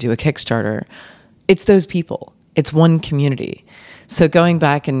next time I do a Kickstarter. It's those people. It's one community. So going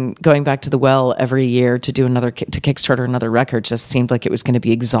back to the well every year to do to Kickstarter another record just seemed like it was going to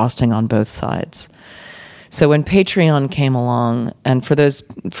be exhausting on both sides. So when Patreon came along, and for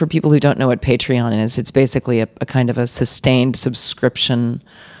people who don't know what Patreon is, it's basically a kind of a sustained subscription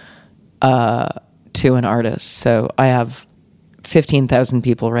to an artist. So I have 15,000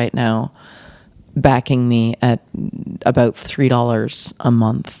 people right now backing me at about $3 a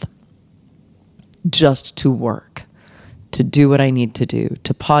month just to work, to do what I need to do,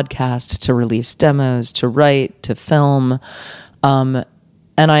 to podcast, to release demos, to write, to film. And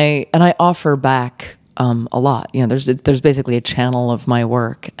I offer back a lot. There's basically a channel of my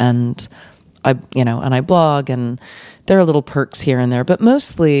work, and I blog, and there are little perks here and there, but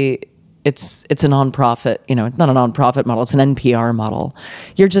mostly it's a nonprofit, not a nonprofit model, it's an NPR model.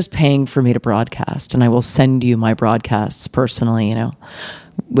 You're just paying for me to broadcast, and I will send you my broadcasts personally,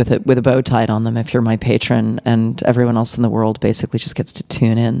 with a bow tied on them if you're my patron, and everyone else in the world basically just gets to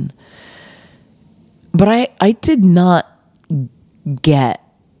tune in. But I did not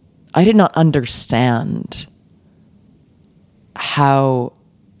understand how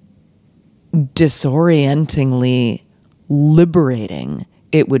disorientingly liberating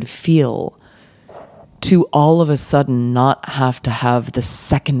it would feel to all of a sudden not have to have the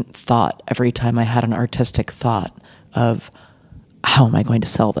second thought every time I had an artistic thought of, how am I going to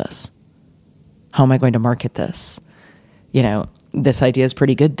sell this? How am I going to market this? this idea is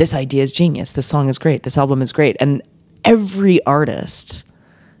pretty good. This idea is genius. This song is great. This album is great. And every artist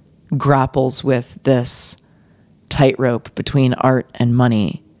grapples with this tightrope between art and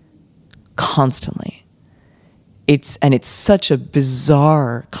money constantly. It's such a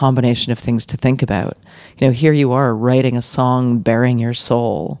bizarre combination of things to think about. You know, here you are writing a song, bearing your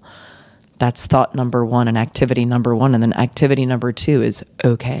soul. That's thought number one and activity number one. And then activity number two is,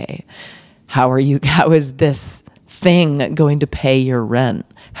 okay, how is this thing going to pay your rent?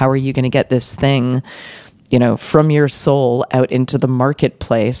 How are you going to get this thing, you know, from your soul out into the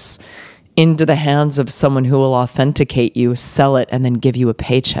marketplace, into the hands of someone who will authenticate you, sell it, and then give you a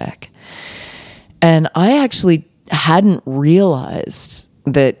paycheck? And I actually hadn't realized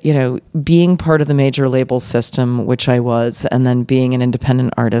that, you know, being part of the major label system, which I was, and then being an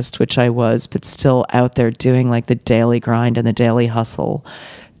independent artist, which I was, but still out there doing like the daily grind and the daily hustle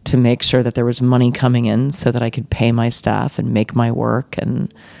to make sure that there was money coming in so that I could pay my staff and make my work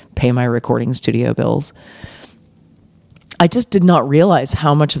and pay my recording studio bills. I just did not realize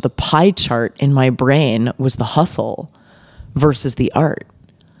how much of the pie chart in my brain was the hustle versus the art.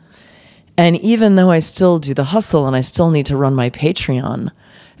 And even though I still do the hustle and I still need to run my Patreon,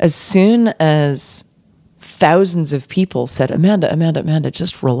 as soon as thousands of people said, Amanda,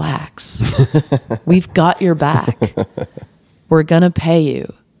 just relax. We've got your back. We're going to pay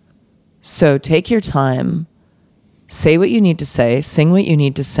you. So take your time, say what you need to say, sing what you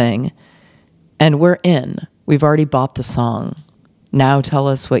need to sing, and we're in. We've already bought the song. Now tell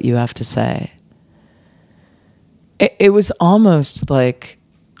us what you have to say. It was almost like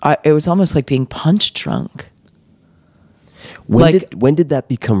being punch drunk. When did that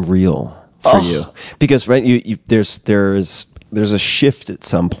become real for you? Because right, there's a shift at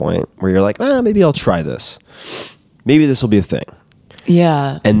some point where you're like, maybe I'll try this. Maybe this will be a thing.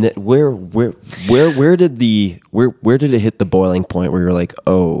 Yeah. And that where did it hit the boiling point where you're like,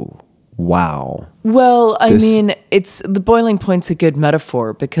 oh, wow. Well, I mean, it's the boiling point's a good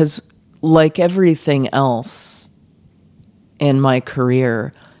metaphor because like everything else in my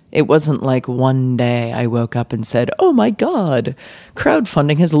career, it wasn't like one day I woke up and said, oh my God,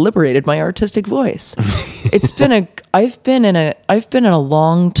 crowdfunding has liberated my artistic voice. I've been in a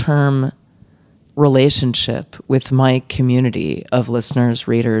long-term relationship with my community of listeners,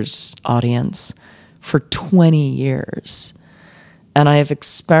 readers, audience for 20 years. And I have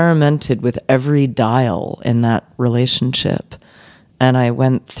experimented with every dial in that relationship. And I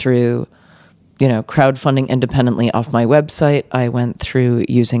went through, you know, crowdfunding independently off my website. I went through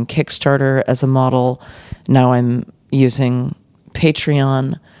using Kickstarter as a model. Now I'm using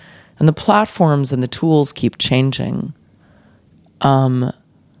Patreon. And the platforms and the tools keep changing.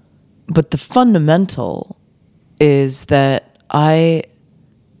 But the fundamental is that I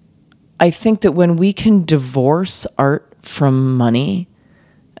think that when we can divorce art from money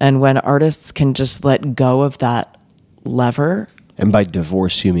and when artists can just let go of that lever. And by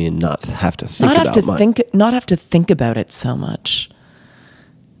divorce, you mean not have to think about money. Not have to think about it so much.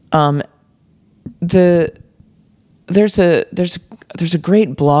 There's a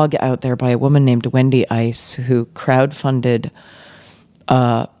great blog out there by a woman named Wendy Ice who crowdfunded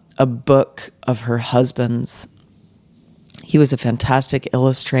a book of her husband's. He was a fantastic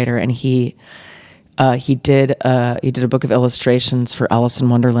illustrator, and he did a book of illustrations for Alice in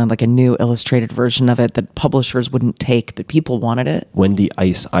Wonderland, like a new illustrated version of it that publishers wouldn't take, but people wanted it. Wendy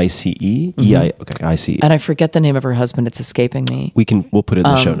Ice, ICE? Mm-hmm. Okay, ICE. And I forget the name of her husband. It's escaping me. We'll put it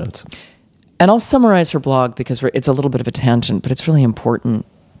in the show notes. And I'll summarize her blog because it's a little bit of a tangent, but it's really important.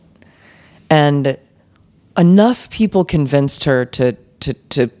 And enough people convinced her to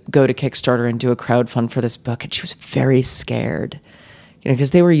go to Kickstarter and do a crowdfund for this book, and she was very scared. You know, because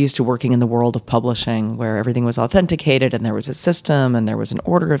they were used to working in the world of publishing where everything was authenticated and there was a system and there was an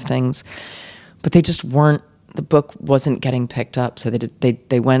order of things, but they just weren't. The book wasn't getting picked up, so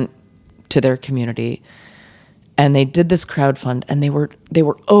they went to their community and they did this crowdfund, and they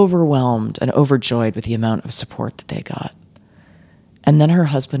were overwhelmed and overjoyed with the amount of support that they got. And then her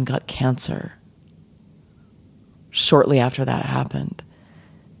husband got cancer shortly after that happened.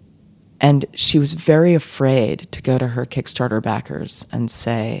 And she was very afraid to go to her Kickstarter backers and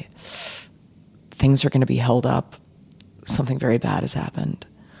say, things are going to be held up. Something very bad has happened.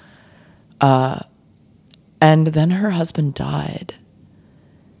 And then her husband died.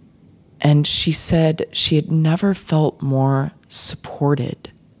 And she said she had never felt more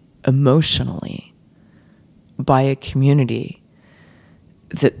supported emotionally by a community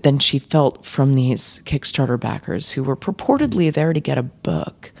than she felt from these Kickstarter backers who were purportedly there to get a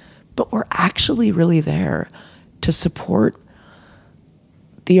book, but were actually really there to support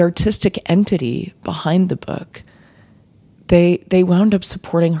the artistic entity behind the book. they wound up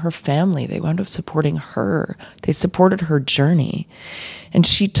supporting her family. They wound up supporting her. They supported her journey. And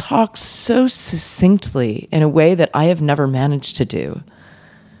she talks so succinctly in a way that I have never managed to do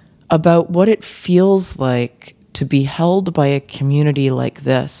about what it feels like to be held by a community like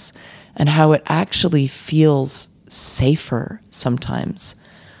this and how it actually feels safer sometimes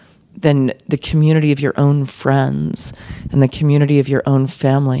than the community of your own friends and the community of your own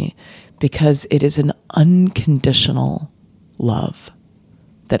family, because it is an unconditional love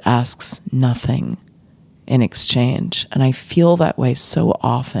that asks nothing in exchange. And I feel that way so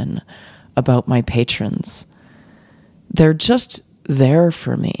often about my patrons. They're just there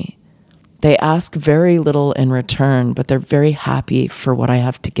for me. They ask very little in return, but they're very happy for what I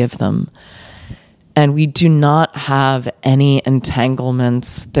have to give them. And we do not have any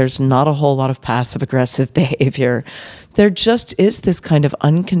entanglements. There's not a whole lot of passive-aggressive behavior. There just is this kind of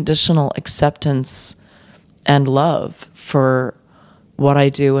unconditional acceptance and love for what I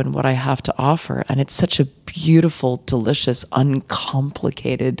do and what I have to offer. And it's such a beautiful, delicious,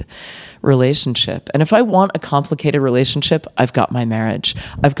 uncomplicated relationship. And if I want a complicated relationship, I've got my marriage.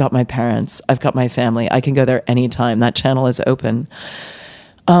 I've got my parents. I've got my family. I can go there anytime. That channel is open.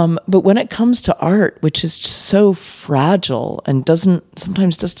 But when it comes to art, which is just so fragile and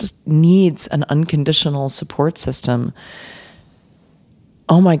sometimes just needs an unconditional support system,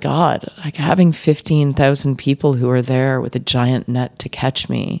 oh my God, like having 15,000 people who are there with a giant net to catch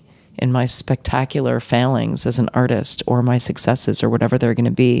me in my spectacular failings as an artist or my successes or whatever they're going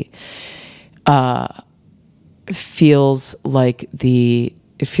to be, feels like the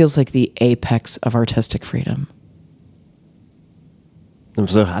apex of artistic freedom. I'm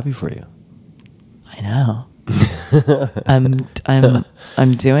so happy for you. I know.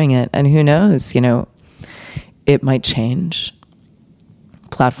 I'm doing it, and who knows? It might change.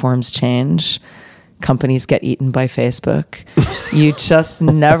 Platforms change. Companies get eaten by Facebook. You just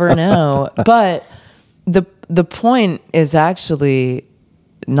never know. But the point is actually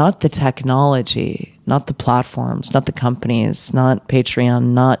not the technology, not the platforms, not the companies, not Patreon,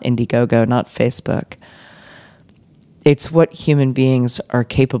 not Indiegogo, not Facebook. It's what human beings are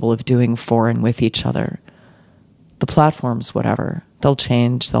capable of doing for and with each other. The platforms, whatever, they'll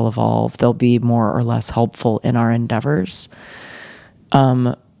change, they'll evolve, they'll be more or less helpful in our endeavors.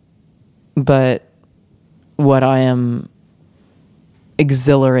 But what I am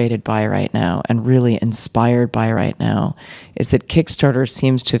exhilarated by right now and really inspired by right now is that Kickstarter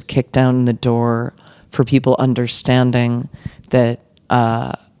seems to have kicked down the door for people understanding that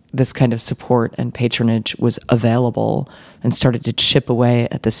this kind of support and patronage was available and started to chip away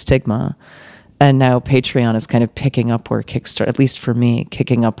at the stigma. And now Patreon is kind of picking up where Kickstarter, at least for me,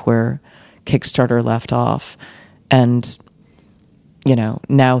 kicking up where Kickstarter left off. And,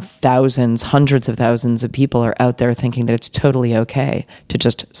 now thousands, hundreds of thousands of people are out there thinking that it's totally okay to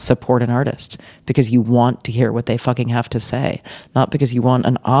just support an artist because you want to hear what they fucking have to say, not because you want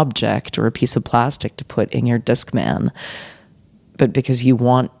an object or a piece of plastic to put in your Discman, but because you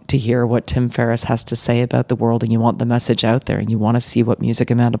want to hear what Tim Ferriss has to say about the world, and you want the message out there, and you want to see what music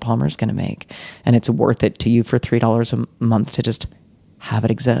Amanda Palmer is going to make. And it's worth it to you for $3 a month to just have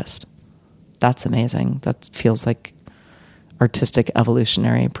it exist. That's amazing. That feels like artistic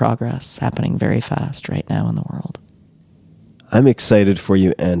evolutionary progress happening very fast right now in the world. I'm excited for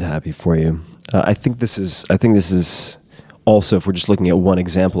you and happy for you. I think this is also, if we're just looking at one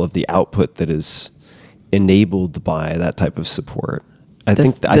example of the output that is enabled by that type of support. I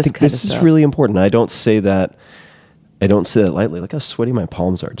think this is really important. I don't say that lightly. Look how sweaty my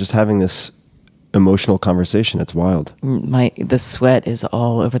palms are. Just having this emotional conversation, it's wild. The sweat is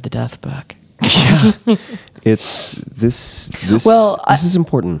all over the death book. Yeah. This is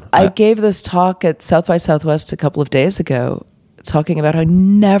important. I gave this talk at South by Southwest a couple of days ago, talking about how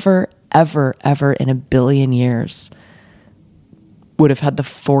never, ever, ever in a billion years would have had the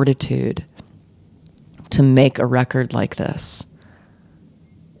fortitude to make a record like this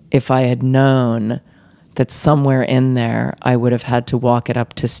if I had known that somewhere in there I would have had to walk it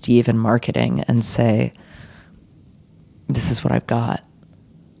up to Steve in marketing and say, this is what I've got.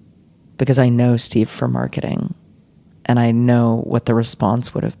 Because I know Steve from marketing, and I know what the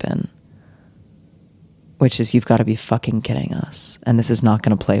response would have been, which is, you've got to be fucking kidding us, and this is not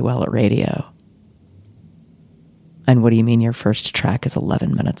going to play well at radio. And what do you mean your first track is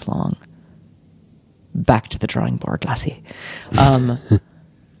 11 minutes long? Back to the drawing board, lassie. And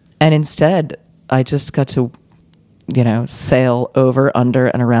instead, I just got to, sail over, under,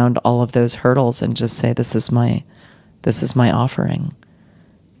 and around all of those hurdles and just say, this is my offering.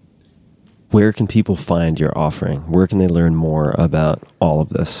 Where can people find your offering? Where can they learn more about all of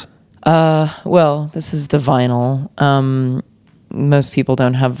this? Well, this is the vinyl. Most people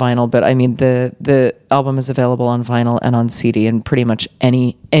don't have vinyl, but I mean the album is available on vinyl and on CD and pretty much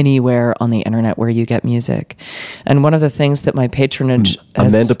anywhere on the internet where you get music. And one of the things that my patronage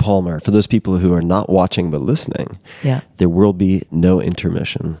Amanda Palmer, for those people who are not watching but listening, there will be no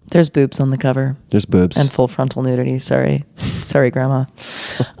intermission. There's boobs on the cover. There's boobs. And full frontal nudity. Sorry, Grandma.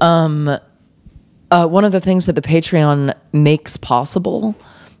 One of the things that the Patreon makes possible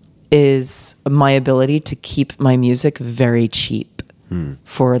is my ability to keep my music very cheap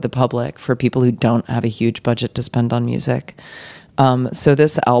for the public, for people who don't have a huge budget to spend on music. So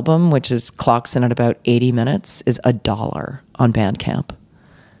this album, which clocks in at about 80 minutes, is $1 on Bandcamp.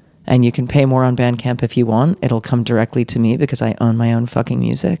 And you can pay more on Bandcamp if you want. It'll come directly to me because I own my own fucking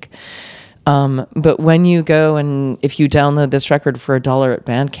music. But when you go and if you download this record for $1 at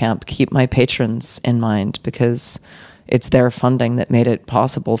Bandcamp, keep my patrons in mind, because it's their funding that made it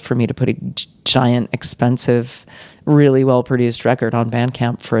possible for me to put a giant, expensive, really well-produced record on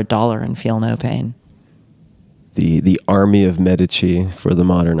Bandcamp for $1 and feel no pain. The army of Medici for the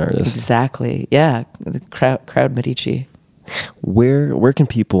modern artist. Exactly. Yeah, the crowd Medici. Where can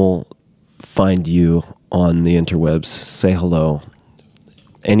people find you on the interwebs? Say hello.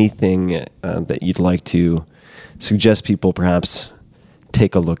 Anything that you'd like to suggest people perhaps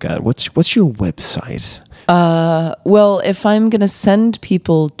take a look at? What's your website? Well, if I'm going to send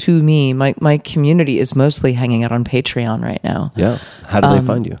people to me, my community is mostly hanging out on Patreon right now. Yeah. How do they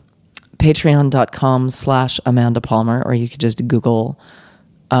find you? Patreon.com/Amanda Palmer, or you could just Google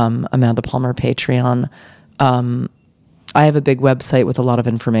Amanda Palmer Patreon. I have a big website with a lot of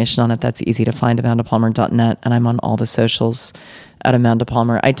information on it that's easy to find, amandapalmer.net, and I'm on all the socials at Amanda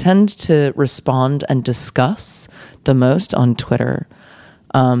Palmer. I tend to respond and discuss the most on Twitter.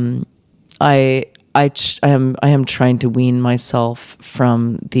 I am trying to wean myself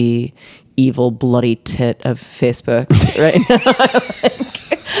from the evil bloody tit of Facebook right now.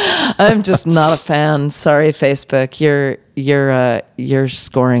 I'm just not a fan. Sorry, Facebook. You're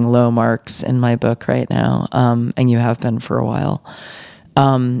scoring low marks in my book right now, and you have been for a while.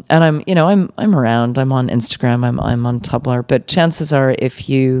 And I'm around. I'm on Instagram. I'm on Tumblr. But chances are, if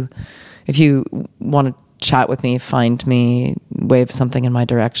you want to chat with me, find me, wave something in my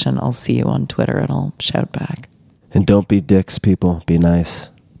direction, I'll see you on Twitter and I'll shout back. And don't be dicks, people. Be nice.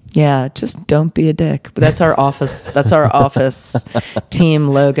 Yeah, just don't be a dick. But that's our office. That's our office team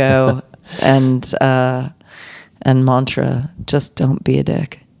logo and mantra. Just don't be a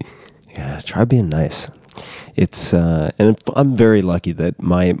dick. Yeah, try being nice. It's and I'm very lucky that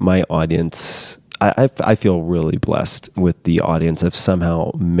my audience. I feel really blessed with the audience. I've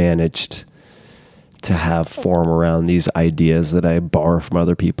somehow managed to have form around these ideas that I borrow from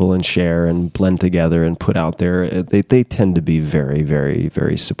other people and share and blend together and put out there. They tend to be very, very,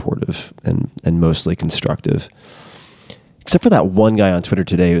 very supportive and mostly constructive. Except for that one guy on Twitter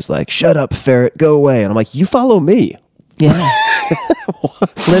today who's like, "Shut up, ferret, go away." And I'm like, "You follow me." Yeah.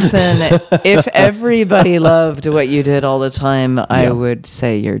 Listen, if everybody loved what you did all the time, I would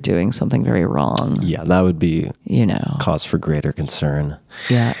say you're doing something very wrong. Yeah, that would be, cause for greater concern.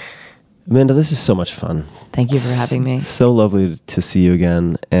 Yeah. Amanda, this is so much fun. Thank you for having me. So lovely to see you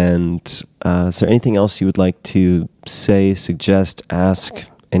again. And is there anything else you would like to say, suggest, ask?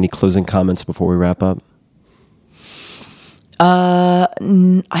 Any closing comments before we wrap up? I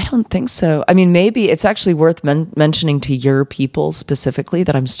don't think so. I mean, maybe it's actually worth mentioning to your people specifically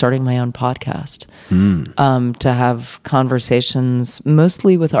that I'm starting my own podcast to have conversations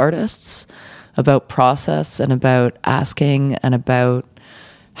mostly with artists about process and about asking and about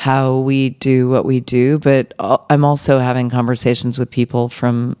how we do what we do. But I'm also having conversations with people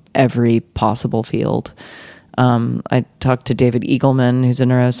from every possible field. I talked to David Eagleman, who's a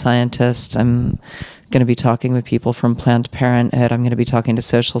neuroscientist. I'm going to be talking with people from Planned Parenthood. I'm going to be talking to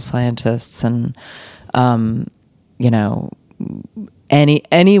social scientists and,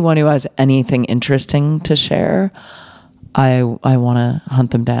 anyone who has anything interesting to share. I want to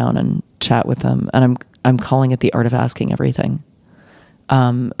hunt them down and chat with them. And I'm calling it the art of asking everything.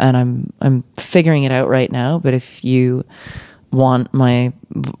 And I'm figuring it out right now. But if you want my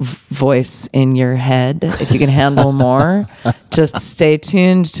voice in your head, if you can handle more, just stay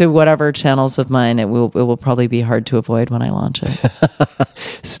tuned to whatever channels of mine. It will probably be hard to avoid when I launch it.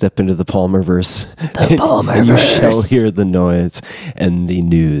 Step into the Palmerverse. The Palmerverse. And you shall hear the noise and the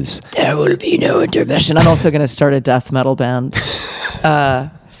news. There will be no intermission. I'm also going to start a death metal band.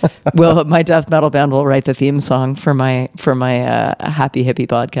 Well, my death metal band will write the theme song for my Happy Hippie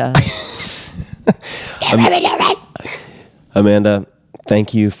podcast. Amanda,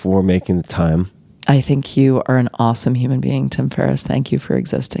 thank you for making the time. I think you are an awesome human being, Tim Ferriss. Thank you for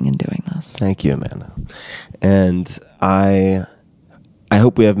existing and doing this. Thank you, Amanda. And I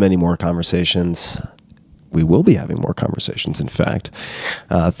hope we have many more conversations. We will be having more conversations, in fact.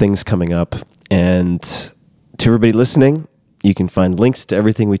 Things coming up. And to everybody listening, you can find links to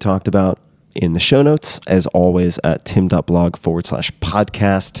everything we talked about in the show notes, as always, at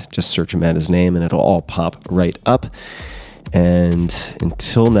tim.blog/podcast. Just search Amanda's name and it'll all pop right up. And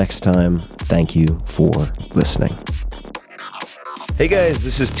until next time, thank you for listening. Hey guys,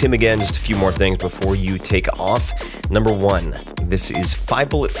 this is Tim again. Just a few more things before you take off. Number one, this is 5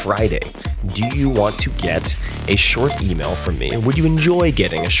 Bullet Friday. Do you want to get a short email from me? Would you enjoy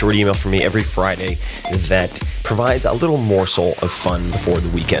getting a short email from me every Friday that provides a little morsel of fun before the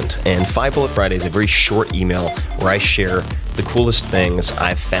weekend? And 5 Bullet Friday is a very short email where I share the coolest things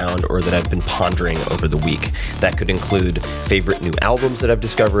I've found or that I've been pondering over the week. That could include favorite new albums that I've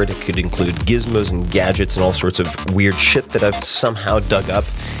discovered. It could include gizmos and gadgets and all sorts of weird shit that I've somehow dug up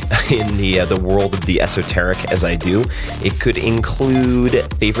in the world of the esoteric as I do. It could include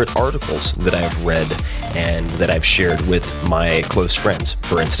favorite articles that I've read and that I've shared with my close friends,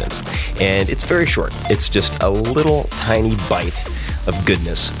 for instance. And it's very short. It's just a little tiny bite of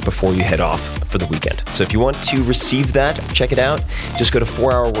goodness before you head off for the weekend. So if you want to receive that, check it out. Just go to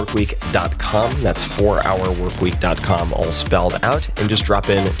 4hourworkweek.com. That's 4hourworkweek.com, all spelled out, and just drop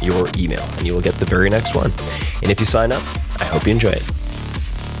in your email and you will get the very next one. And if you sign up, I hope you enjoy it.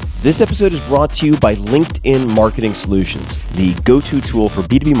 This episode is brought to you by LinkedIn Marketing Solutions, the go-to tool for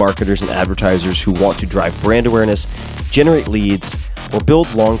B2B marketers and advertisers who want to drive brand awareness, generate leads, or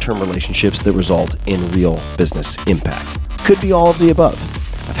build long-term relationships that result in real business impact. Could be all of the above.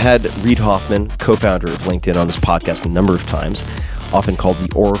 I've had Reid Hoffman, co-founder of LinkedIn, on this podcast a number of times, often called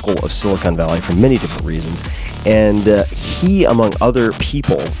the Oracle of Silicon Valley for many different reasons. And he, among other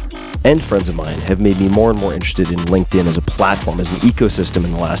people and friends of mine, have made me more and more interested in LinkedIn as a platform, as an ecosystem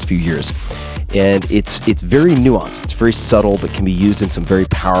in the last few years. And it's very nuanced, it's very subtle, but can be used in some very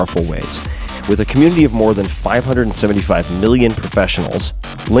powerful ways. With a community of more than 575 million professionals,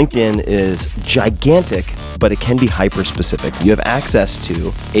 LinkedIn is gigantic, but it can be hyper-specific. You have access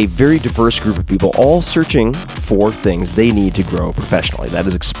to a very diverse group of people, all searching for things they need to grow professionally. That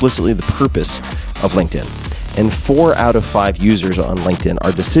is explicitly the purpose of LinkedIn. And 4 out of 5 users on LinkedIn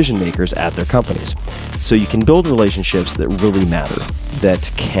are decision makers at their companies. So you can build relationships that really matter, that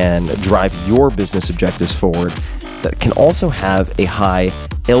can drive your business objectives forward, that can also have a high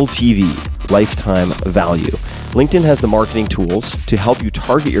LTV, lifetime value. LinkedIn has the marketing tools to help you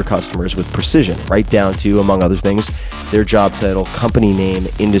target your customers with precision, right down to, among other things, their job title, company name,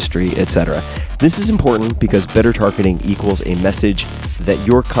 industry, etc. This is important because better targeting equals a message that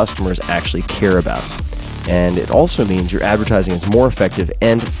your customers actually care about. And it also means your advertising is more effective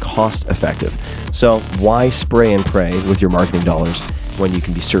and cost effective. So why spray and pray with your marketing dollars when you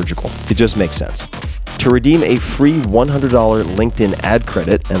can be surgical? It just makes sense. To redeem a free $100 LinkedIn ad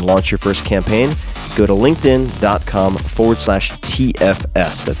credit and launch your first campaign, go to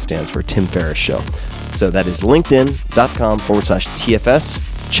linkedin.com/TFS. That stands for Tim Ferriss Show. So that is linkedin.com/TFS.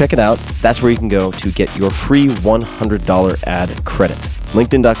 Check it out. That's where you can go to get your free $100 ad credit.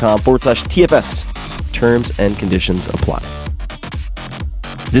 linkedin.com/TFS. Terms and conditions apply.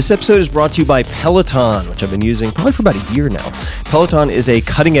 This episode is brought to you by Peloton, which I've been using probably for about a year now. Peloton is a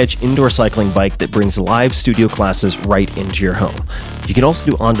cutting-edge indoor cycling bike that brings live studio classes right into your home. You can also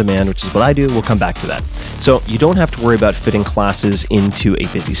do on-demand, which is what I do. We'll come back to that. So you don't have to worry about fitting classes into a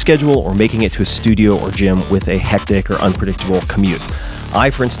busy schedule or making it to a studio or gym with a hectic or unpredictable commute.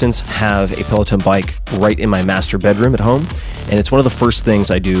 I, for instance, have a Peloton bike right in my master bedroom at home, and it's one of the first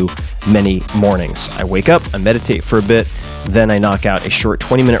things I do many mornings. I wake up, I meditate for a bit, then I knock out a short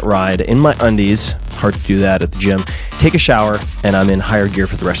 20-minute ride in my undies, hard to do that at the gym, take a shower, and I'm in higher gear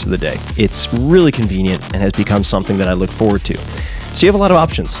for the rest of the day. It's really convenient and has become something that I look forward to. So you have a lot of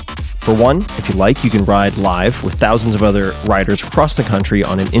options. For one, if you like, you can ride live with thousands of other riders across the country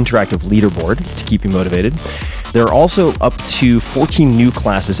on an interactive leaderboard to keep you motivated. There are also up to 14 new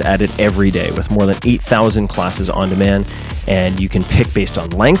classes added every day with more than 8,000 classes on demand, and you can pick based on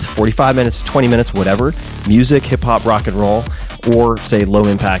length, 45 minutes, 20 minutes, whatever, music, hip hop, rock and roll, or say low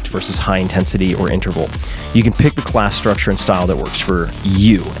impact versus high intensity or interval. You can pick the class structure and style that works for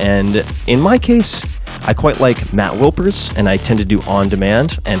you. And in my case, I quite like Matt Wilpers, and I tend to do on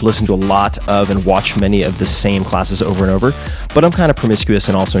demand and listen to a lot of and watch many of the same classes over and over, but I'm kind of promiscuous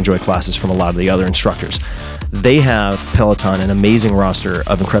and also enjoy classes from a lot of the other instructors. They have, Peloton, an amazing roster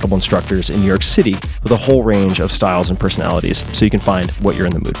of incredible instructors in New York City with a whole range of styles and personalities, so you can find what you're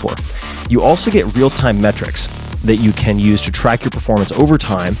in the mood for. You also get real-time metrics that you can use to track your performance over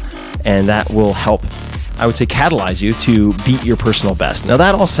time and that will help, I would say, catalyze you to beat your personal best. Now,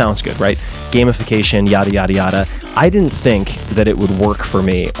 that all sounds good, right? Gamification, yada, yada, yada. I didn't think that it would work for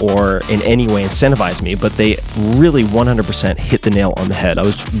me or in any way incentivize me, but they really 100% hit the nail on the head. I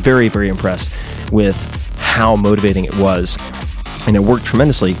was very, very impressed with how motivating it was, and it worked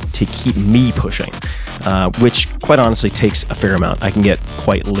tremendously to keep me pushing, which quite honestly takes a fair amount. I can get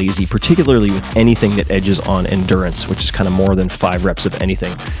quite lazy, particularly with anything that edges on endurance, which is kind of more than 5 reps of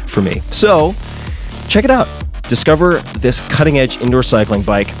anything for me. So check it out. Discover this cutting-edge indoor cycling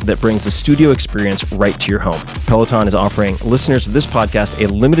bike that brings the studio experience right to your home. Peloton is offering listeners of this podcast a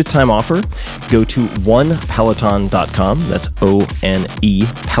limited-time offer. Go to onepeloton.com. That's O-N-E,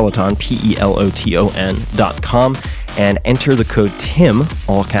 Peloton, Peloton.com, and enter the code TIM,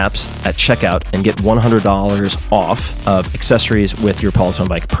 all caps, at checkout and get $100 off of accessories with your Peloton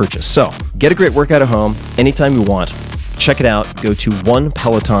bike purchase. So get a great workout at home anytime you want. Check it out. Go to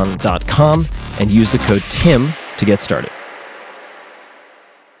onepeloton.com and use the code TIM to get started.